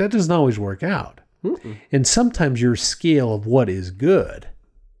things, but that doesn't always work out. And sometimes your scale of what is good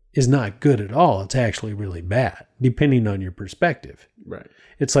is not good at all. It's actually really bad, depending on your perspective. Right.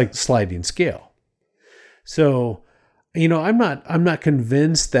 It's like sliding scale. So, I'm not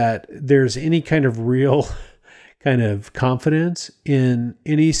convinced that there's any kind of real kind of confidence in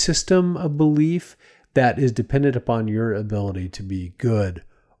any system of belief that is dependent upon your ability to be good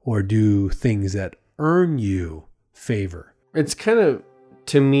or do things that earn you favor. It's kind of,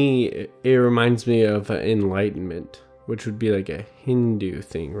 to me, it reminds me of enlightenment, which would be like a Hindu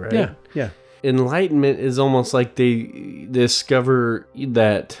thing, right? Yeah. Enlightenment is almost like they discover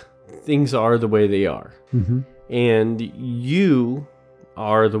that things are the way they are. And you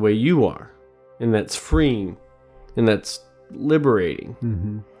are the way you are. And that's freeing. And that's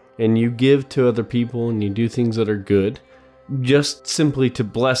liberating. And you give to other people and you do things that are good just simply to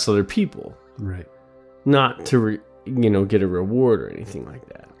bless other people. Right. Not to get a reward or anything like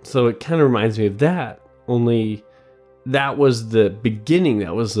that. So it kind of reminds me of that, only that was the beginning.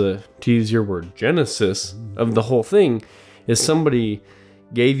 That was the, to use your word, genesis of the whole thing, is somebody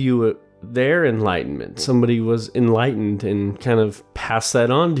gave you their enlightenment. Somebody was enlightened and kind of passed that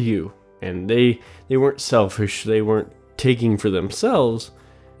on to you. And they weren't selfish. They weren't taking for themselves.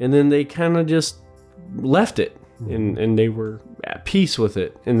 And then they kind of just left it. And they were at peace with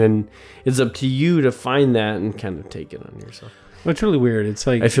it. And then it's up to you to find that and kind of take it on yourself. Well, it's really weird. It's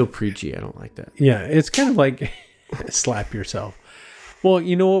like, I feel preachy. I don't like that. yeah, it's kind of like slap yourself. Well,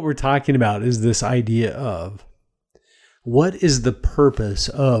 you know what we're talking about is this idea of what is the purpose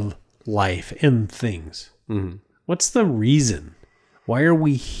of life and things? Mm-hmm. What's the reason? Why are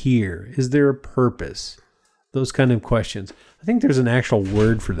we here? Is there a purpose? Those kind of questions. I think there's an actual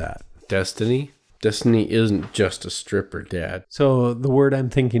word for that. Destiny? Destiny isn't just a stripper, Dad. So the word I'm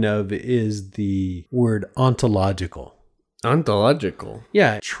thinking of is the word ontological. Ontological?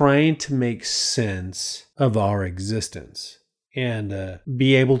 Yeah, trying to make sense of our existence and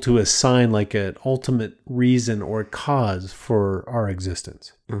be able to assign like an ultimate reason or cause for our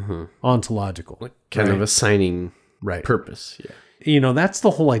existence. Mm-hmm. Ontological. Like kind of assigning right. purpose. Yeah. You know, that's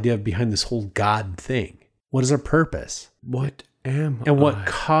the whole idea behind this whole God thing. What is our purpose? What am And what I?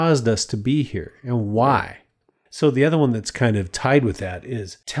 caused us to be here and why? So the other one that's kind of tied with that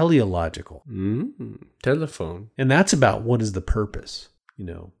is teleological. Telephone. And that's about what is the purpose, you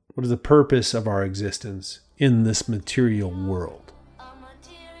know, what is the purpose of our existence in this material world?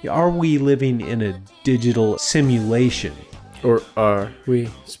 Are we living in a digital simulation? Or are we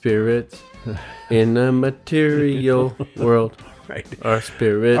spirits in a material world? Right. Our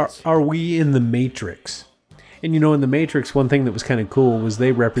spirits. Are we in the Matrix? And you know, in the Matrix, one thing that was kind of cool was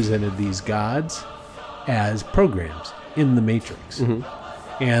they represented these gods as programs in the Matrix.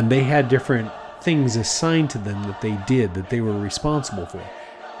 Mm-hmm. And they had different things assigned to them that they did, that they were responsible for.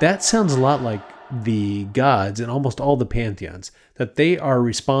 That sounds a lot like the gods in almost all the pantheons, that they are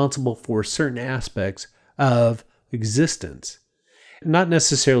responsible for certain aspects of existence. Not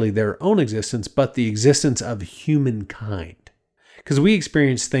necessarily their own existence, but the existence of humankind. Because we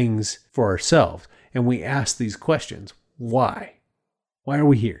experience things for ourselves, and we ask these questions. Why? Why are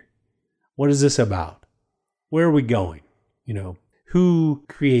we here? What is this about? Where are we going? You know, who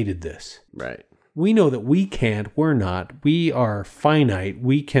created this? Right. We know that we can't, we're not, we are finite,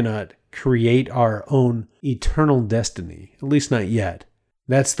 we cannot create our own eternal destiny, at least not yet.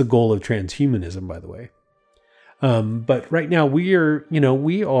 That's the goal of transhumanism, by the way. But right now we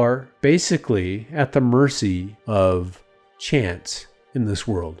are basically at the mercy of chance in this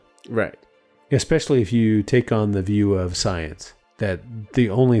world. Right. Especially if you take on the view of science, that the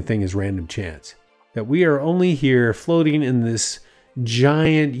only thing is random chance. That we are only here floating in this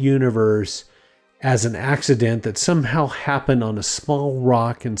giant universe as an accident that somehow happened on a small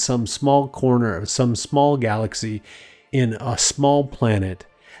rock in some small corner of some small galaxy in a small planet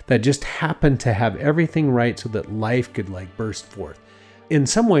that just happened to have everything right so that life could like burst forth. In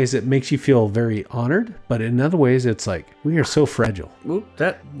some ways, it makes you feel very honored, but in other ways, it's like, we are so fragile. Well,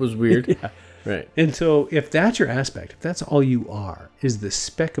 that was weird. Yeah. Right. And so if that's your aspect, if that's all you are, is the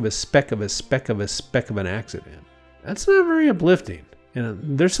speck of a speck of a speck of a speck of an accident, that's not very uplifting.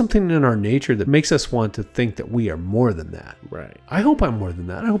 And there's something in our nature that makes us want to think that we are more than that. Right. I hope I'm more than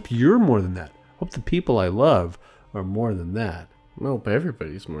that. I hope you're more than that. I hope the people I love are more than that. No, but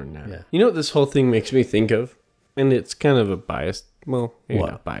everybody's more than that. Yeah. You know what this whole thing makes me think of? And it's kind of a biased, well, maybe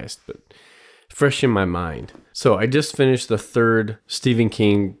What? not biased, but fresh in my mind. So I just finished the third Stephen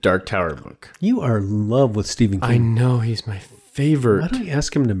King Dark Tower book. You are in love with Stephen King. I know, he's my favorite. Why don't you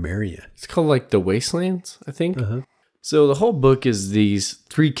ask him to marry you? It's called like The Wastelands, I think. Uh-huh. So the whole book is these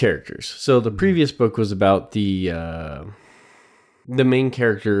three characters. So the previous book was about the main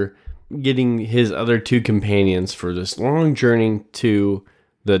character getting his other two companions for this long journey to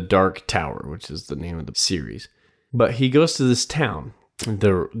the Dark Tower, which is the name of the series. But he goes to this town,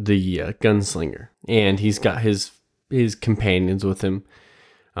 the gunslinger, and he's got his companions with him.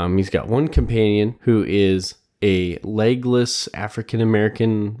 He's got one companion who is a legless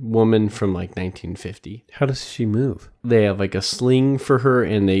African-American woman from like 1950. How does she move? They have like a sling for her,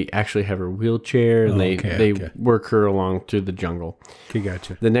 and they actually have her wheelchair, and they work her along through the jungle. Okay,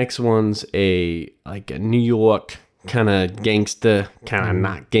 gotcha. The next one's a New York kind of gangsta, kind of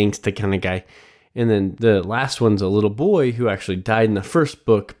not gangsta kind of guy. And then the last one's a little boy who actually died in the first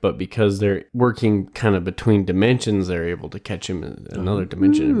book, but because they're working kind of between dimensions, they're able to catch him in another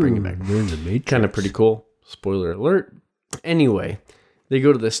dimension and bring him back. They're in the Matrix. Kind of pretty cool. Spoiler alert. Anyway, they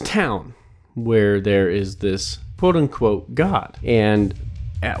go to this town where there is this quote-unquote god. And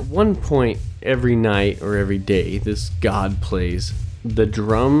at one point every night or every day, this god plays the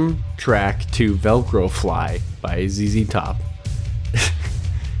drum track to Velcro Fly by ZZ Top.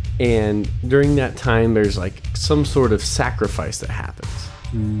 And during that time, there's like some sort of sacrifice that happens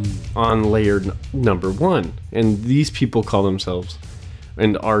on layer number one. And these people call themselves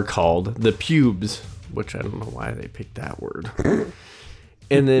and are called the pubes, which I don't know why they picked that word.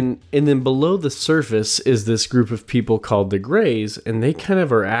 And then below the surface is this group of people called the Greys, and they kind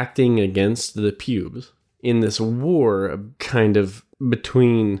of are acting against the pubes. in this war kind of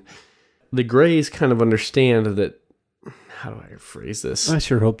between the Greys kind of understand that, how do I phrase this? I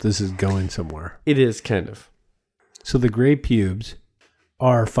sure hope this is going somewhere. It is kind of. So the gray pubes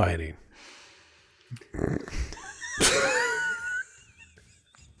are fighting.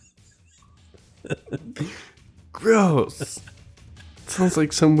 Gross. Sounds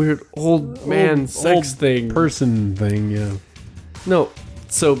like some weird old man sex thing. Person thing, yeah. No.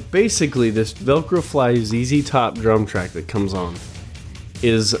 So basically, this Velcro Fly ZZ Top drum track that comes on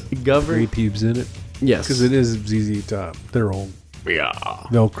is governed. Gray pubes in it. Yes. Because it is ZZ Top. They're old. Yeah.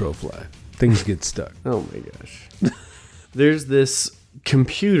 Velcro Fly. Things get stuck. Oh my gosh. There's this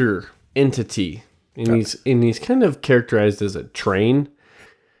computer entity, and he's kind of characterized as a train,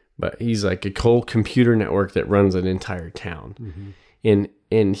 but he's like a whole computer network that runs an entire town. Mm-hmm.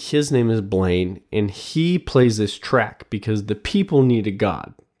 And his name is Blaine, and he plays this track because the people need a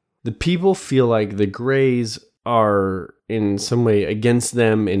god. The people feel like the Greys are in some way against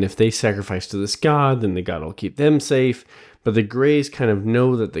them, and if they sacrifice to this god, then the god will keep them safe. But the Greys kind of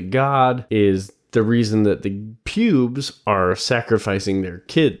know that the god is the reason that the pubes are sacrificing their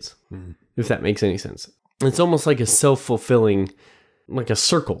kids, if that makes any sense. It's almost like a self-fulfilling, like a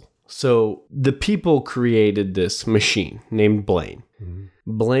circle. So the people created this machine named Blaine. Mm-hmm.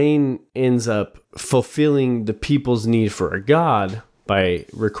 Blaine ends up fulfilling the people's need for a god by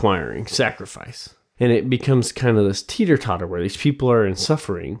requiring sacrifice. And it becomes kind of this teeter-totter where these people are in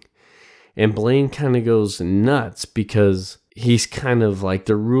suffering. And Blaine kind of goes nuts because he's kind of like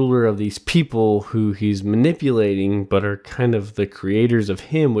the ruler of these people who he's manipulating, but are kind of the creators of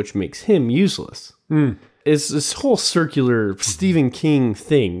him, which makes him useless. It's this whole circular Stephen King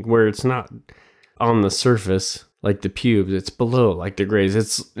thing where it's not on the surface like the pubes, it's below like the Greys.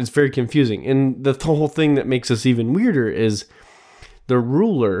 It's very confusing. And the whole thing that makes us even weirder is the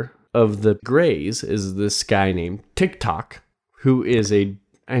ruler of the Greys is this guy named TikTok, who is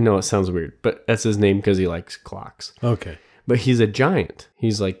I know it sounds weird, but that's his name because he likes clocks. Okay. But he's a giant.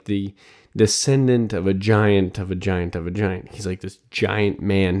 He's like the descendant of a giant of a giant of a giant. He's like this giant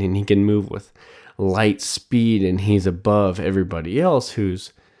man, and he can move with light speed, and he's above everybody else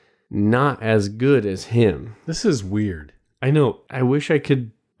who's not as good as him. This is weird. I know. I wish I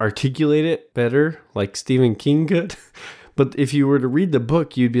could articulate it better like Stephen King could. But if you were to read the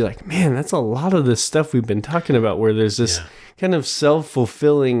book, you'd be like, man, that's a lot of this stuff we've been talking about where there's this kind of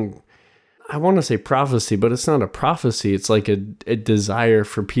self-fulfilling, I want to say prophecy, but it's not a prophecy. It's like a desire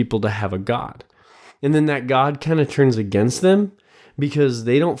for people to have a god. And then that god kind of turns against them because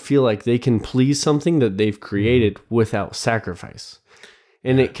they don't feel like they can please something that they've created without sacrifice.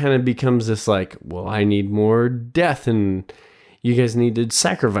 And it kind of becomes this like, well, I need more death and you guys need to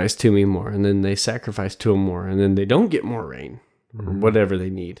sacrifice to me more. And then they sacrifice to him more. And then they don't get more rain or whatever they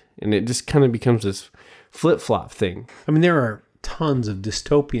need. And it just kind of becomes this flip-flop thing. I mean, there are tons of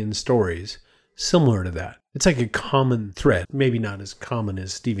dystopian stories similar to that. It's like a common thread, maybe not as common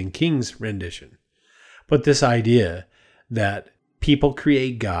as Stephen King's rendition, but this idea that people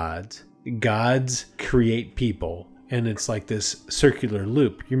create gods, gods create people, and it's like this circular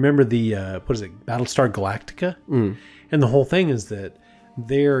loop. You remember the, Battlestar Galactica? And the whole thing is that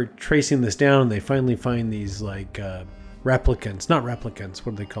they're tracing this down, and they finally find these like replicants, not replicants,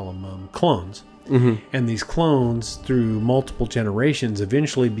 what do they call them? Clones. And these clones, through multiple generations,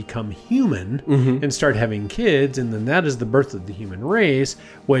 eventually become human and start having kids. And then that is the birth of the human race,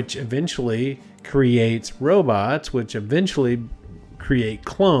 which eventually creates robots, which eventually create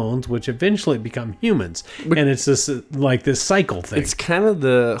clones, which eventually become humans. And it's this like this cycle thing. It's kind of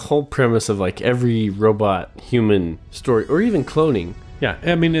the whole premise of like every robot human story, or even cloning. Yeah,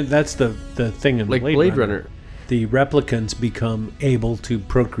 I mean, that's the thing in like Blade Runner. The replicants become able to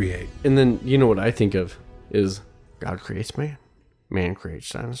procreate. And then, you know what I think of is God creates man. Man creates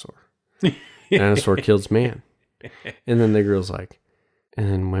dinosaur. Dinosaur kills man. And then the girl's like, and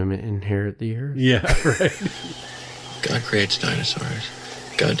then women inherit the earth. Yeah, right. God creates dinosaurs.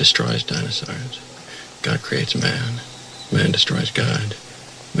 God destroys dinosaurs. God creates man. Man destroys God.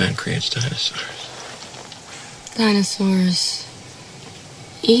 Man creates dinosaurs. Dinosaurs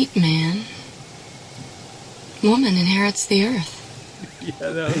eat man. Woman inherits the earth. Yeah,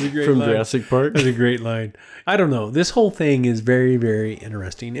 that was a great From line. Jurassic Park. That was a great line. I don't know. This whole thing is very, very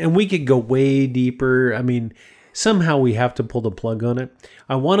interesting. And we could go way deeper. I mean, somehow we have to pull the plug on it.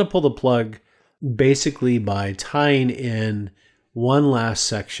 I want to pull the plug basically by tying in one last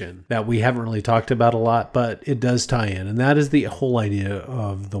section that we haven't really talked about a lot, but it does tie in. And that is the whole idea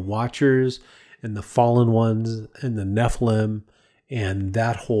of the Watchers and the Fallen Ones and the Nephilim and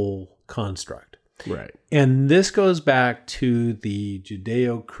that whole construct. Right. And this goes back to the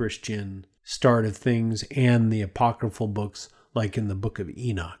Judeo-Christian start of things and the apocryphal books, like in the Book of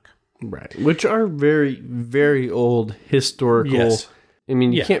Enoch. Right. Which are very, very old historical. Yes. I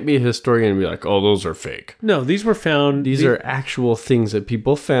mean, you can't be a historian and be like, oh, those are fake. No, these were found. These are actual things that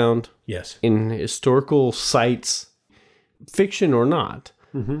people found in historical sites, fiction or not.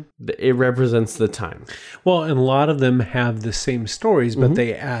 Mm-hmm. It represents the time. Well, and a lot of them have the same stories, but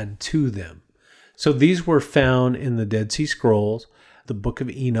they add to them. So these were found in the Dead Sea Scrolls. The Book of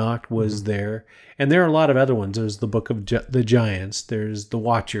Enoch was there. And there are a lot of other ones. There's the Book of the Giants. There's the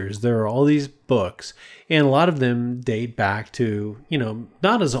Watchers. There are all these books. And a lot of them date back to,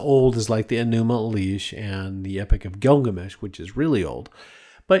 not as old as like the Enuma Elish and the Epic of Gilgamesh, which is really old.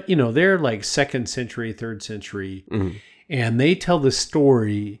 But, they're like 2nd century, 3rd century. Mm-hmm. And they tell the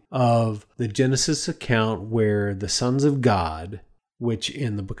story of the Genesis account where the sons of God, which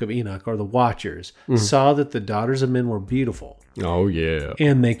in the Book of Enoch are the Watchers, saw that the daughters of men were beautiful. Oh, yeah.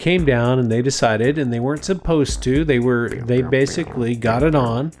 And they came down and they decided, and they weren't supposed to, they basically got it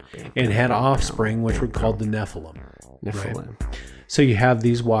on and had offspring, which were called the Nephilim. Right? So you have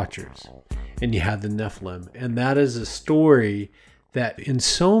these Watchers and you have the Nephilim. And that is a story that in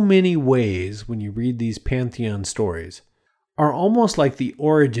so many ways, when you read these pantheon stories, are almost like the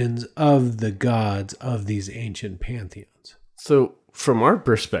origins of the gods of these ancient pantheons. So from our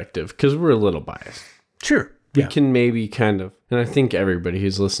perspective, because we're a little biased. Sure. We can maybe kind of, and I think everybody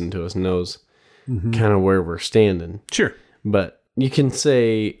who's listened to us knows kind of where we're standing. Sure. But you can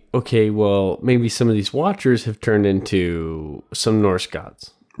say, okay, well, maybe some of these Watchers have turned into some Norse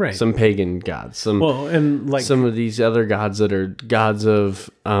gods. Right. Some pagan gods. Some of these other gods that are gods of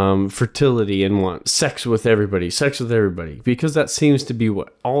fertility and want sex with everybody, because that seems to be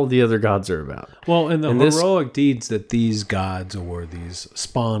what all the other gods are about. Well, and the heroic deeds that these gods or these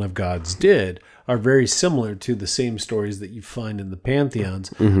spawn of gods did are very similar to the same stories that you find in the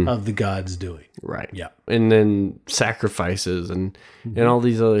pantheons of the gods doing. Right. Yeah. And then sacrifices and all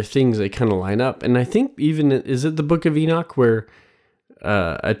these other things, they kind of line up. And I think even, is it the Book of Enoch where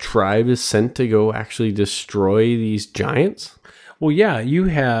a tribe is sent to go actually destroy these giants? Well, yeah, you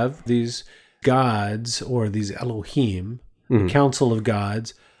have these gods or these Elohim, the council of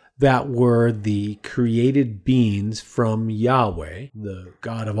gods, that were the created beings from Yahweh, the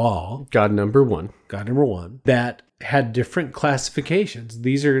God of all. God number one, that had different classifications.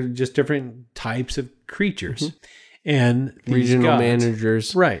 These are just different types of creatures. And these regional gods,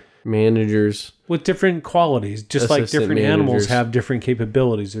 managers. Right. Managers with different qualities, just like different animals have different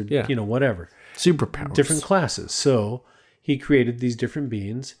capabilities or whatever, superpowers, different classes. So he created these different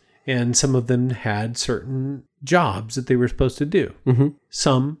beings, and some of them had certain jobs that they were supposed to do.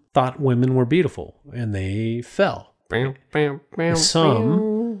 Some thought women were beautiful and they fell.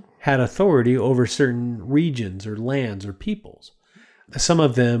 Some had authority over certain regions or lands or peoples. Some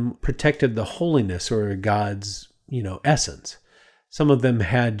of them protected the holiness or God's essence. Some of them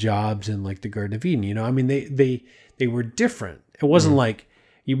had jobs in like the Garden of Eden. I mean, they were different. It wasn't like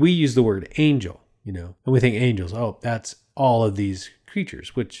we use the word angel, and we think angels, oh, that's all of these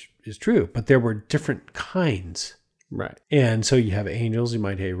creatures, which is true. But there were different kinds. Right. And so you have angels, you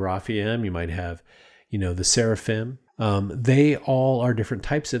might have Raphaim, you might have, the seraphim. They all are different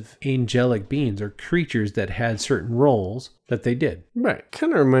types of angelic beings or creatures that had certain roles that they did. Right.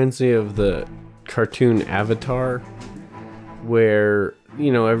 Kind of reminds me of the cartoon Avatar, where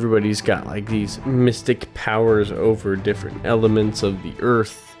everybody's got like these mystic powers over different elements of the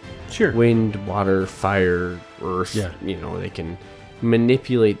earth. Sure. Wind, water, fire, earth. Yeah. They can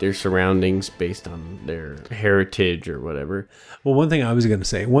manipulate their surroundings based on their heritage or whatever. Well, one thing I was going to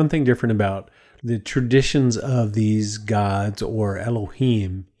say, one thing different about the traditions of these gods or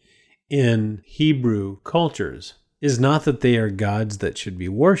Elohim in Hebrew cultures is not that they are gods that should be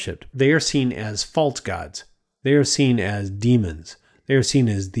worshipped. They are seen as false gods. They are seen as demons. They are seen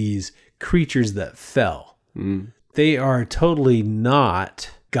as these creatures that fell. They are totally not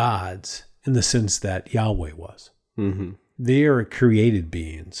gods in the sense that Yahweh was. They are created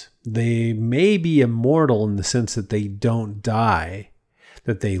beings. They may be immortal in the sense that they don't die,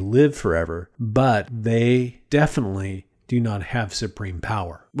 that they live forever, but they definitely do not have supreme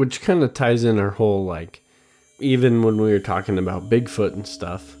power. Which kind of ties in our whole, even when we were talking about Bigfoot and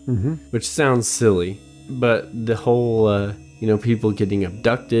stuff, which sounds silly, but the whole, people getting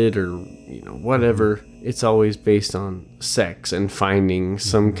abducted or, whatever, it's always based on sex and finding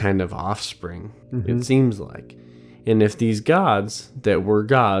some kind of offspring, it seems like. And if these gods that were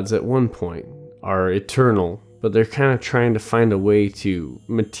gods at one point are eternal, but they're kind of trying to find a way to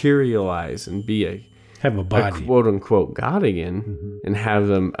materialize and be have a body, a quote unquote god again, and have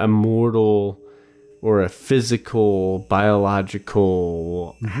them immortal or a physical,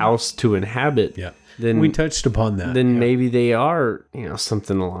 biological house to inhabit, then we touched upon that. Then maybe they are,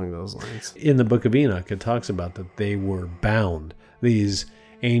 something along those lines. In the Book of Enoch, it talks about that they were bound. These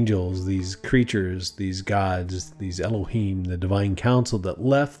angels, these creatures, these gods, these Elohim, the divine council that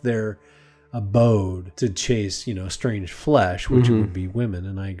left their abode to chase, strange flesh, which would be women.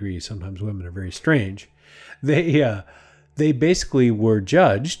 And I agree, sometimes women are very strange. They basically were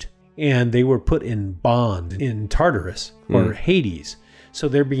judged, and they were put in bond in Tartarus or Hades. So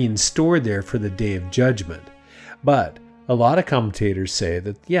they're being stored there for the day of judgment. But a lot of commentators say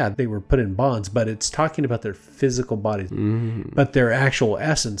that, they were put in bonds, but it's talking about their physical bodies. But their actual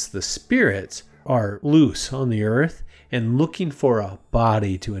essence, the spirits, are loose on the earth and looking for a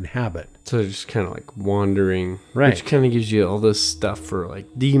body to inhabit. So they're just kind of like wandering. Right. Which kind of gives you all this stuff for like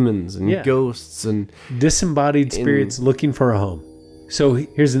demons and ghosts and disembodied spirits looking for a home. So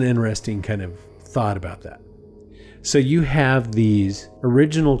here's an interesting kind of thought about that. So you have these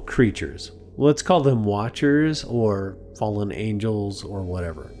original creatures. Let's call them watchers or fallen angels or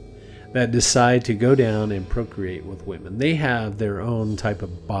whatever, that decide to go down and procreate with women. They have their own type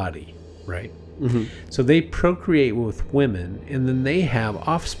of body, right? So they procreate with women, and then they have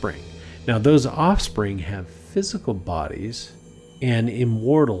offspring. Now, those offspring have physical bodies and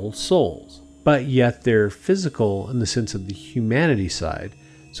immortal souls, but yet they're physical in the sense of the humanity side.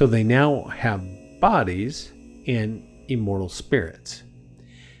 So they now have bodies and immortal spirits.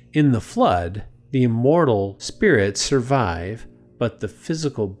 In the flood, the immortal spirits survive, but the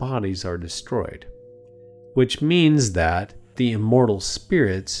physical bodies are destroyed, which means that the immortal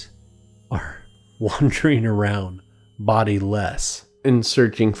spirits are wandering around bodiless and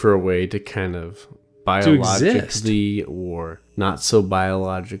searching for a way to kind of biologically or not so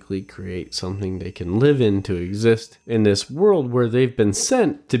biologically create something they can live in to exist in this world where they've been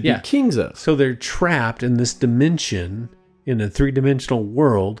sent to be kings of. So they're trapped in this dimension, in a three-dimensional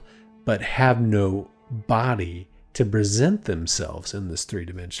world, but have no body to present themselves in this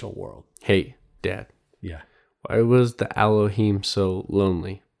three-dimensional world. Hey, Dad. Yeah. Why was the Elohim so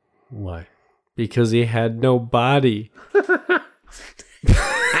lonely? Why? Because he had no body.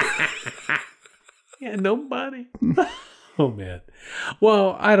 Yeah, no body. Oh, man.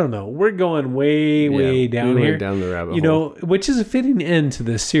 Well, I don't know. We're going way down here. Down the rabbit hole. Which is a fitting end to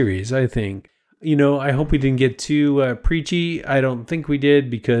this series, I think. I hope we didn't get too preachy. I don't think we did,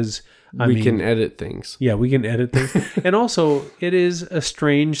 because we can edit things. Yeah, we can edit things. And also, it is a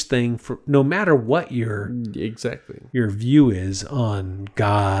strange thing for no matter what your view is on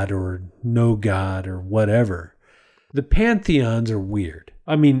God or no God or whatever. The pantheons are weird.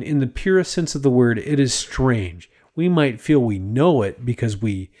 I mean, in the purest sense of the word, it is strange. We might feel we know it because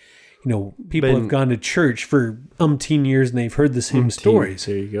people have gone to church for umpteen years and they've heard the same stories.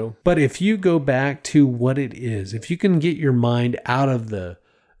 There you go. But if you go back to what it is, if you can get your mind out of the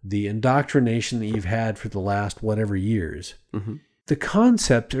indoctrination that you've had for the last whatever years, the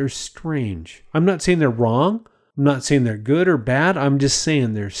concepts are strange. I'm not saying they're wrong. I'm not saying they're good or bad. I'm just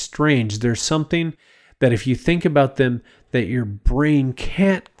saying they're strange. There's something that if you think about them, that your brain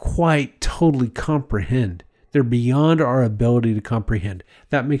can't quite totally comprehend. They're beyond our ability to comprehend.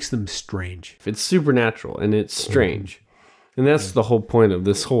 That makes them strange. It's supernatural and it's strange. And that's the whole point of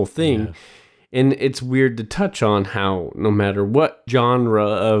this whole thing. Yeah. And it's weird to touch on how no matter what genre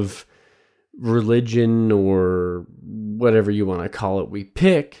of religion or whatever you want to call it we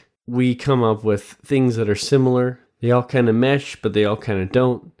pick, we come up with things that are similar. They all kind of mesh, but they all kind of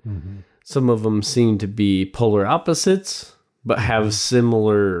don't. Some of them seem to be polar opposites, but have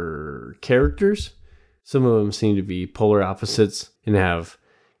similar characters. Some of them seem to be polar opposites and have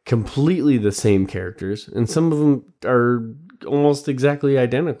completely the same characters. And some of them are almost exactly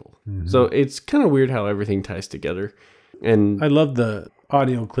identical. So it's kind of weird how everything ties together. And I love the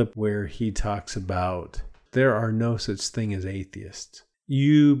audio clip where he talks about there are no such thing as atheists.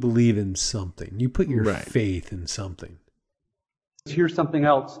 You believe in something. You put your faith in something. Here's something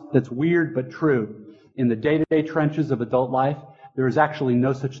else that's weird but true. In the day-to-day trenches of adult life, there is actually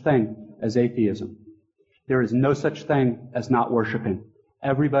no such thing as atheism. There is no such thing as not worshiping.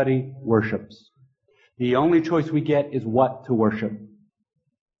 Everybody worships. The only choice we get is what to worship.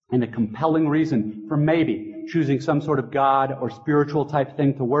 And a compelling reason for maybe choosing some sort of God or spiritual type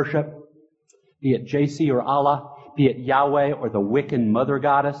thing to worship, be it JC or Allah, be it Yahweh or the Wiccan mother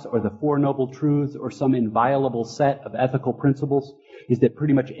goddess or the Four Noble Truths or some inviolable set of ethical principles, is that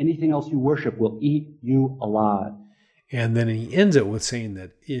pretty much anything else you worship will eat you alive. And then he ends it with saying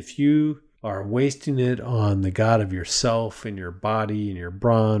that if you are wasting it on the God of yourself and your body and your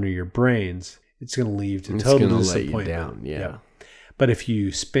brawn or your brains, it's going to lead to total disappointment. Let you down, yeah. But if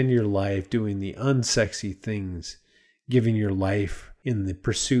you spend your life doing the unsexy things, giving your life in the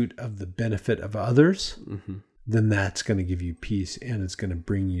pursuit of the benefit of others, then that's going to give you peace, and it's going to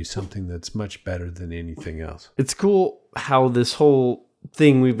bring you something that's much better than anything else. It's cool how this whole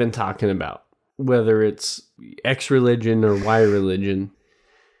thing we've been talking about, whether it's X religion or Y religion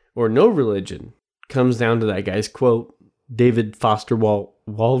or no religion, comes down to that guy's quote, David Foster Wallace.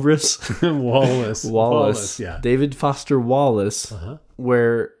 Wallace, yeah. David Foster Wallace,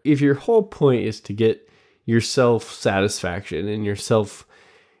 where if your whole point is to get your self-satisfaction and your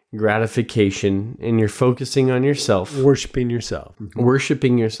self-gratification and you're focusing on yourself. Worshipping yourself.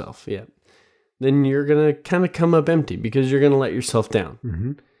 Worshipping yourself, yeah. Then you're going to kind of come up empty because you're going to let yourself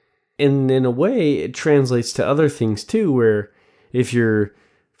down. And in a way, it translates to other things too, where if you're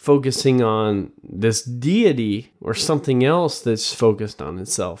focusing on this deity or something else that's focused on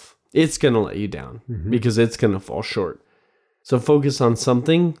itself, it's going to let you down because it's going to fall short. So focus on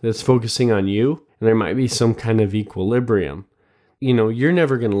something that's focusing on you, and there might be some kind of equilibrium. You know, you're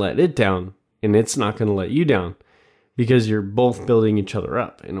never going to let it down, and it's not going to let you down because you're both building each other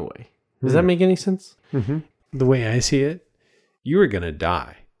up in a way. Does that make any sense? The way I see it, you are going to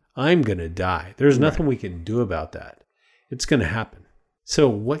die. I'm going to die. There's nothing we can do about that. It's going to happen. So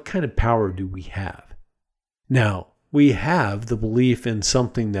what kind of power do we have? Now, we have the belief in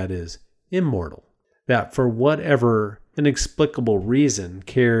something that is immortal, that for whatever inexplicable reason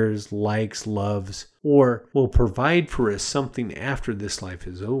cares, likes, loves, or will provide for us something after this life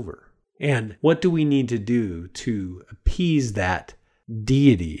is over. And what do we need to do to appease that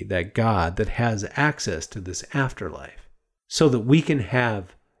deity, that God that has access to this afterlife, so that we can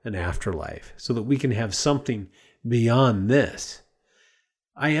have an afterlife, so that we can have something beyond this?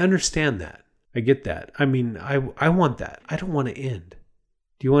 I understand that. I get that. I mean, I want that. I don't want to end.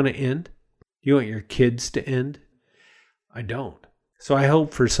 Do you want to end? Do you want your kids to end? I don't. So I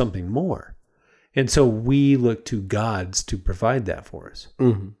hope for something more. And so we look to gods to provide that for us.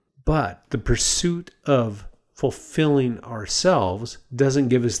 But the pursuit of fulfilling ourselves doesn't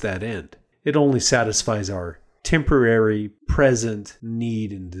give us that end. It only satisfies our temporary, present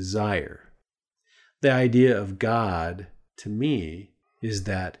need and desire. The idea of God, to me, is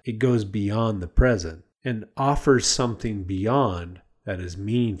that it goes beyond the present and offers something beyond that is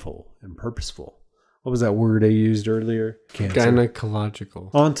meaningful and purposeful. What was that word I used earlier?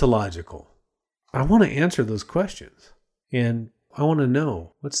 Gynecological. Ontological. I want to answer those questions. And I want to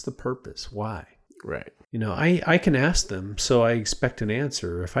know, what's the purpose? Why? Right. You know, I can ask them, so I expect an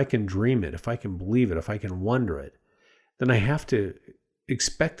answer. If I can dream it, if I can believe it, if I can wonder it, then I have to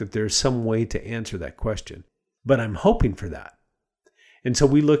expect that there's some way to answer that question. But I'm hoping for that. And so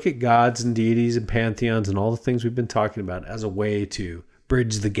we look at gods and deities and pantheons and all the things we've been talking about as a way to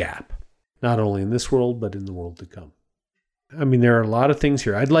bridge the gap, not only in this world, but in the world to come. I mean, there are a lot of things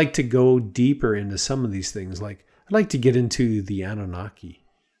here. I'd like to go deeper into some of these things. Like, I'd like to get into the Anunnaki,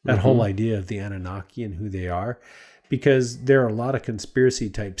 that whole idea of the Anunnaki and who they are, because there are a lot of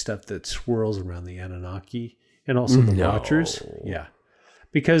conspiracy type stuff that swirls around the Anunnaki and also the Watchers. Yeah.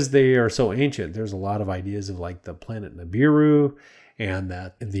 Because they are so ancient. There's a lot of ideas of like the planet Nibiru, and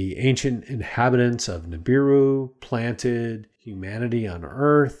that the ancient inhabitants of Nibiru planted humanity on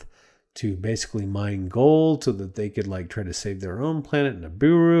Earth to basically mine gold so that they could like try to save their own planet,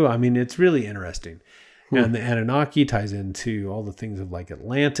 Nibiru. I mean, it's really interesting. And the Anunnaki ties into all the things of like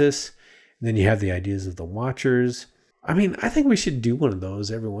Atlantis. And then you have the ideas of the Watchers. I mean, I think we should do one of those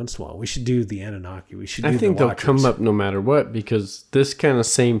every once in a while. We should do the Anunnaki. We should do the Watchers. I think they'll come up no matter what, because this kind of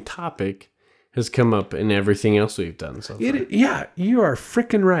same topic has come up in everything else we've done so far. Yeah, you are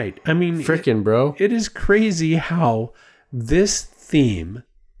freaking right. I mean, bro. It is crazy how this theme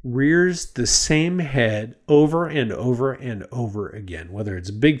rears the same head over and over and over again, whether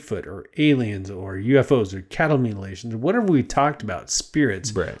it's Bigfoot or aliens or UFOs or cattle mutilations or whatever we talked about,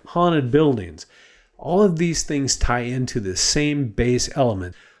 spirits, haunted buildings. All of these things tie into the same base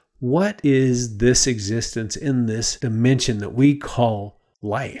element. What is this existence in this dimension that we call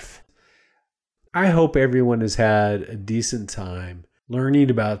life? I hope everyone has had a decent time learning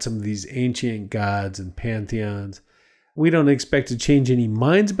about some of these ancient gods and pantheons. We don't expect to change any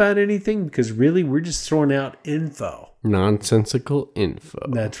minds about anything because really we're just throwing out info. Nonsensical info.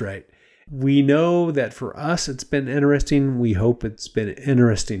 That's right. We know that for us it's been interesting. We hope it's been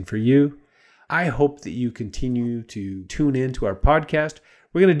interesting for you. I hope that you continue to tune in to our podcast.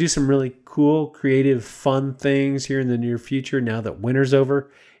 We're going to do some really cool, creative, fun things here in the near future now that winter's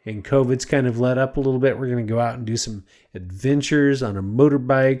over and COVID's kind of let up a little bit. We're going to go out and do some adventures on our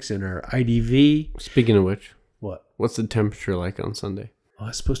motorbikes and our IDV. Speaking of which, what? What's the temperature like on Sunday? Oh,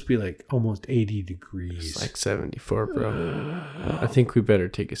 it's supposed to be like almost 80 degrees. It's like 74, bro. I think we better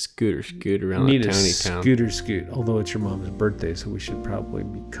take a scoot around Need the a towny town. scoot. Although it's your mom's birthday, so we should probably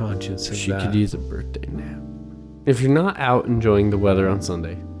be conscious of She that. could use a birthday nap. If you're not out enjoying the weather on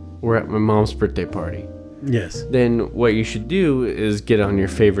Sunday, we're at my mom's birthday party. Yes. Then what you should do is get on your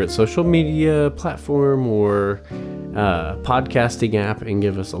favorite social media platform or podcasting app and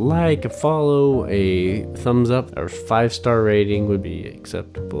give us a like, a follow, a thumbs up, or 5-star rating would be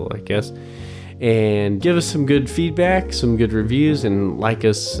acceptable, I guess. And give us some good feedback, some good reviews, and like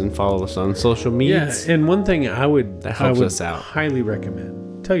us and follow us on social media. Yeah, and one thing I would us out. highly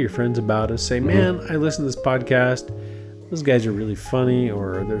recommend, tell your friends about us. Say, man, I listen to this podcast. Those guys are really funny,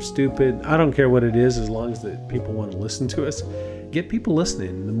 or they're stupid. I don't care what it is, as long as the people want to listen to us. Get people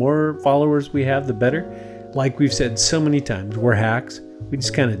listening. The more followers we have, the better. Like we've said so many times, we're hacks. We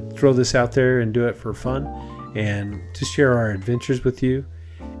just kind of throw this out there and do it for fun and to share our adventures with you.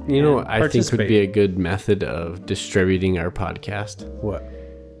 You know what I think would be a good method of distributing our podcast? What?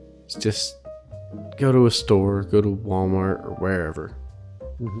 It's just go to a store, go to Walmart or wherever.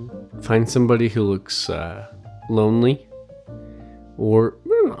 Find somebody who looks lonely, or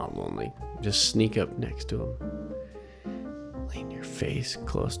not lonely. Just sneak up next to them. Lean your face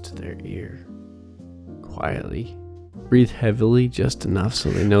close to their ear. Quietly. Breathe heavily, just enough so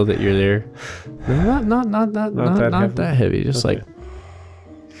they know that you're there. No, not that heavy. Just Okay. like,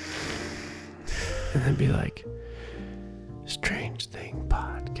 and then be like, Strange Thing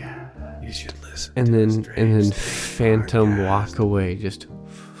Podcast. You should listen. And to then Strange Thing phantom Podcast. walk away, just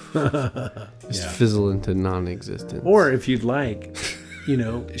fizzle into non-existence. Or if you'd like,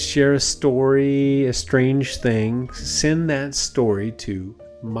 share a story, a strange thing, send that story to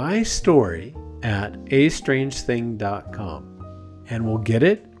mystory@astrangething.com and we'll get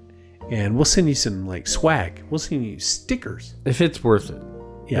it and we'll send you some like swag. We'll send you stickers. if it's worth it.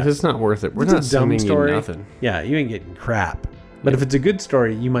 Yeah. If it's not worth it, we're If not it's a dumb sending story, you nothing. Yeah, you ain't getting crap. But if it's a good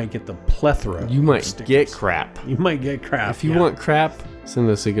story, you might get the plethora. You of might stickers. get crap. You might get crap. If you want crap, send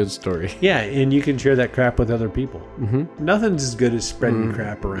us a good story. Yeah, and you can share that crap with other people. Mm-hmm. Nothing's as good as spreading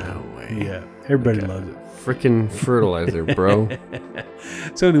crap around. No way. Yeah, everybody loves it. Freaking fertilizer, bro.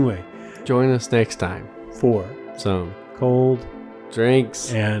 So anyway, Join us next time. for Some cold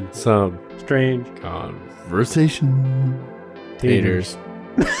drinks, and some strange conversation. Taters.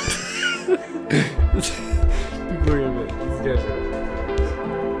 Before you have it, these guys are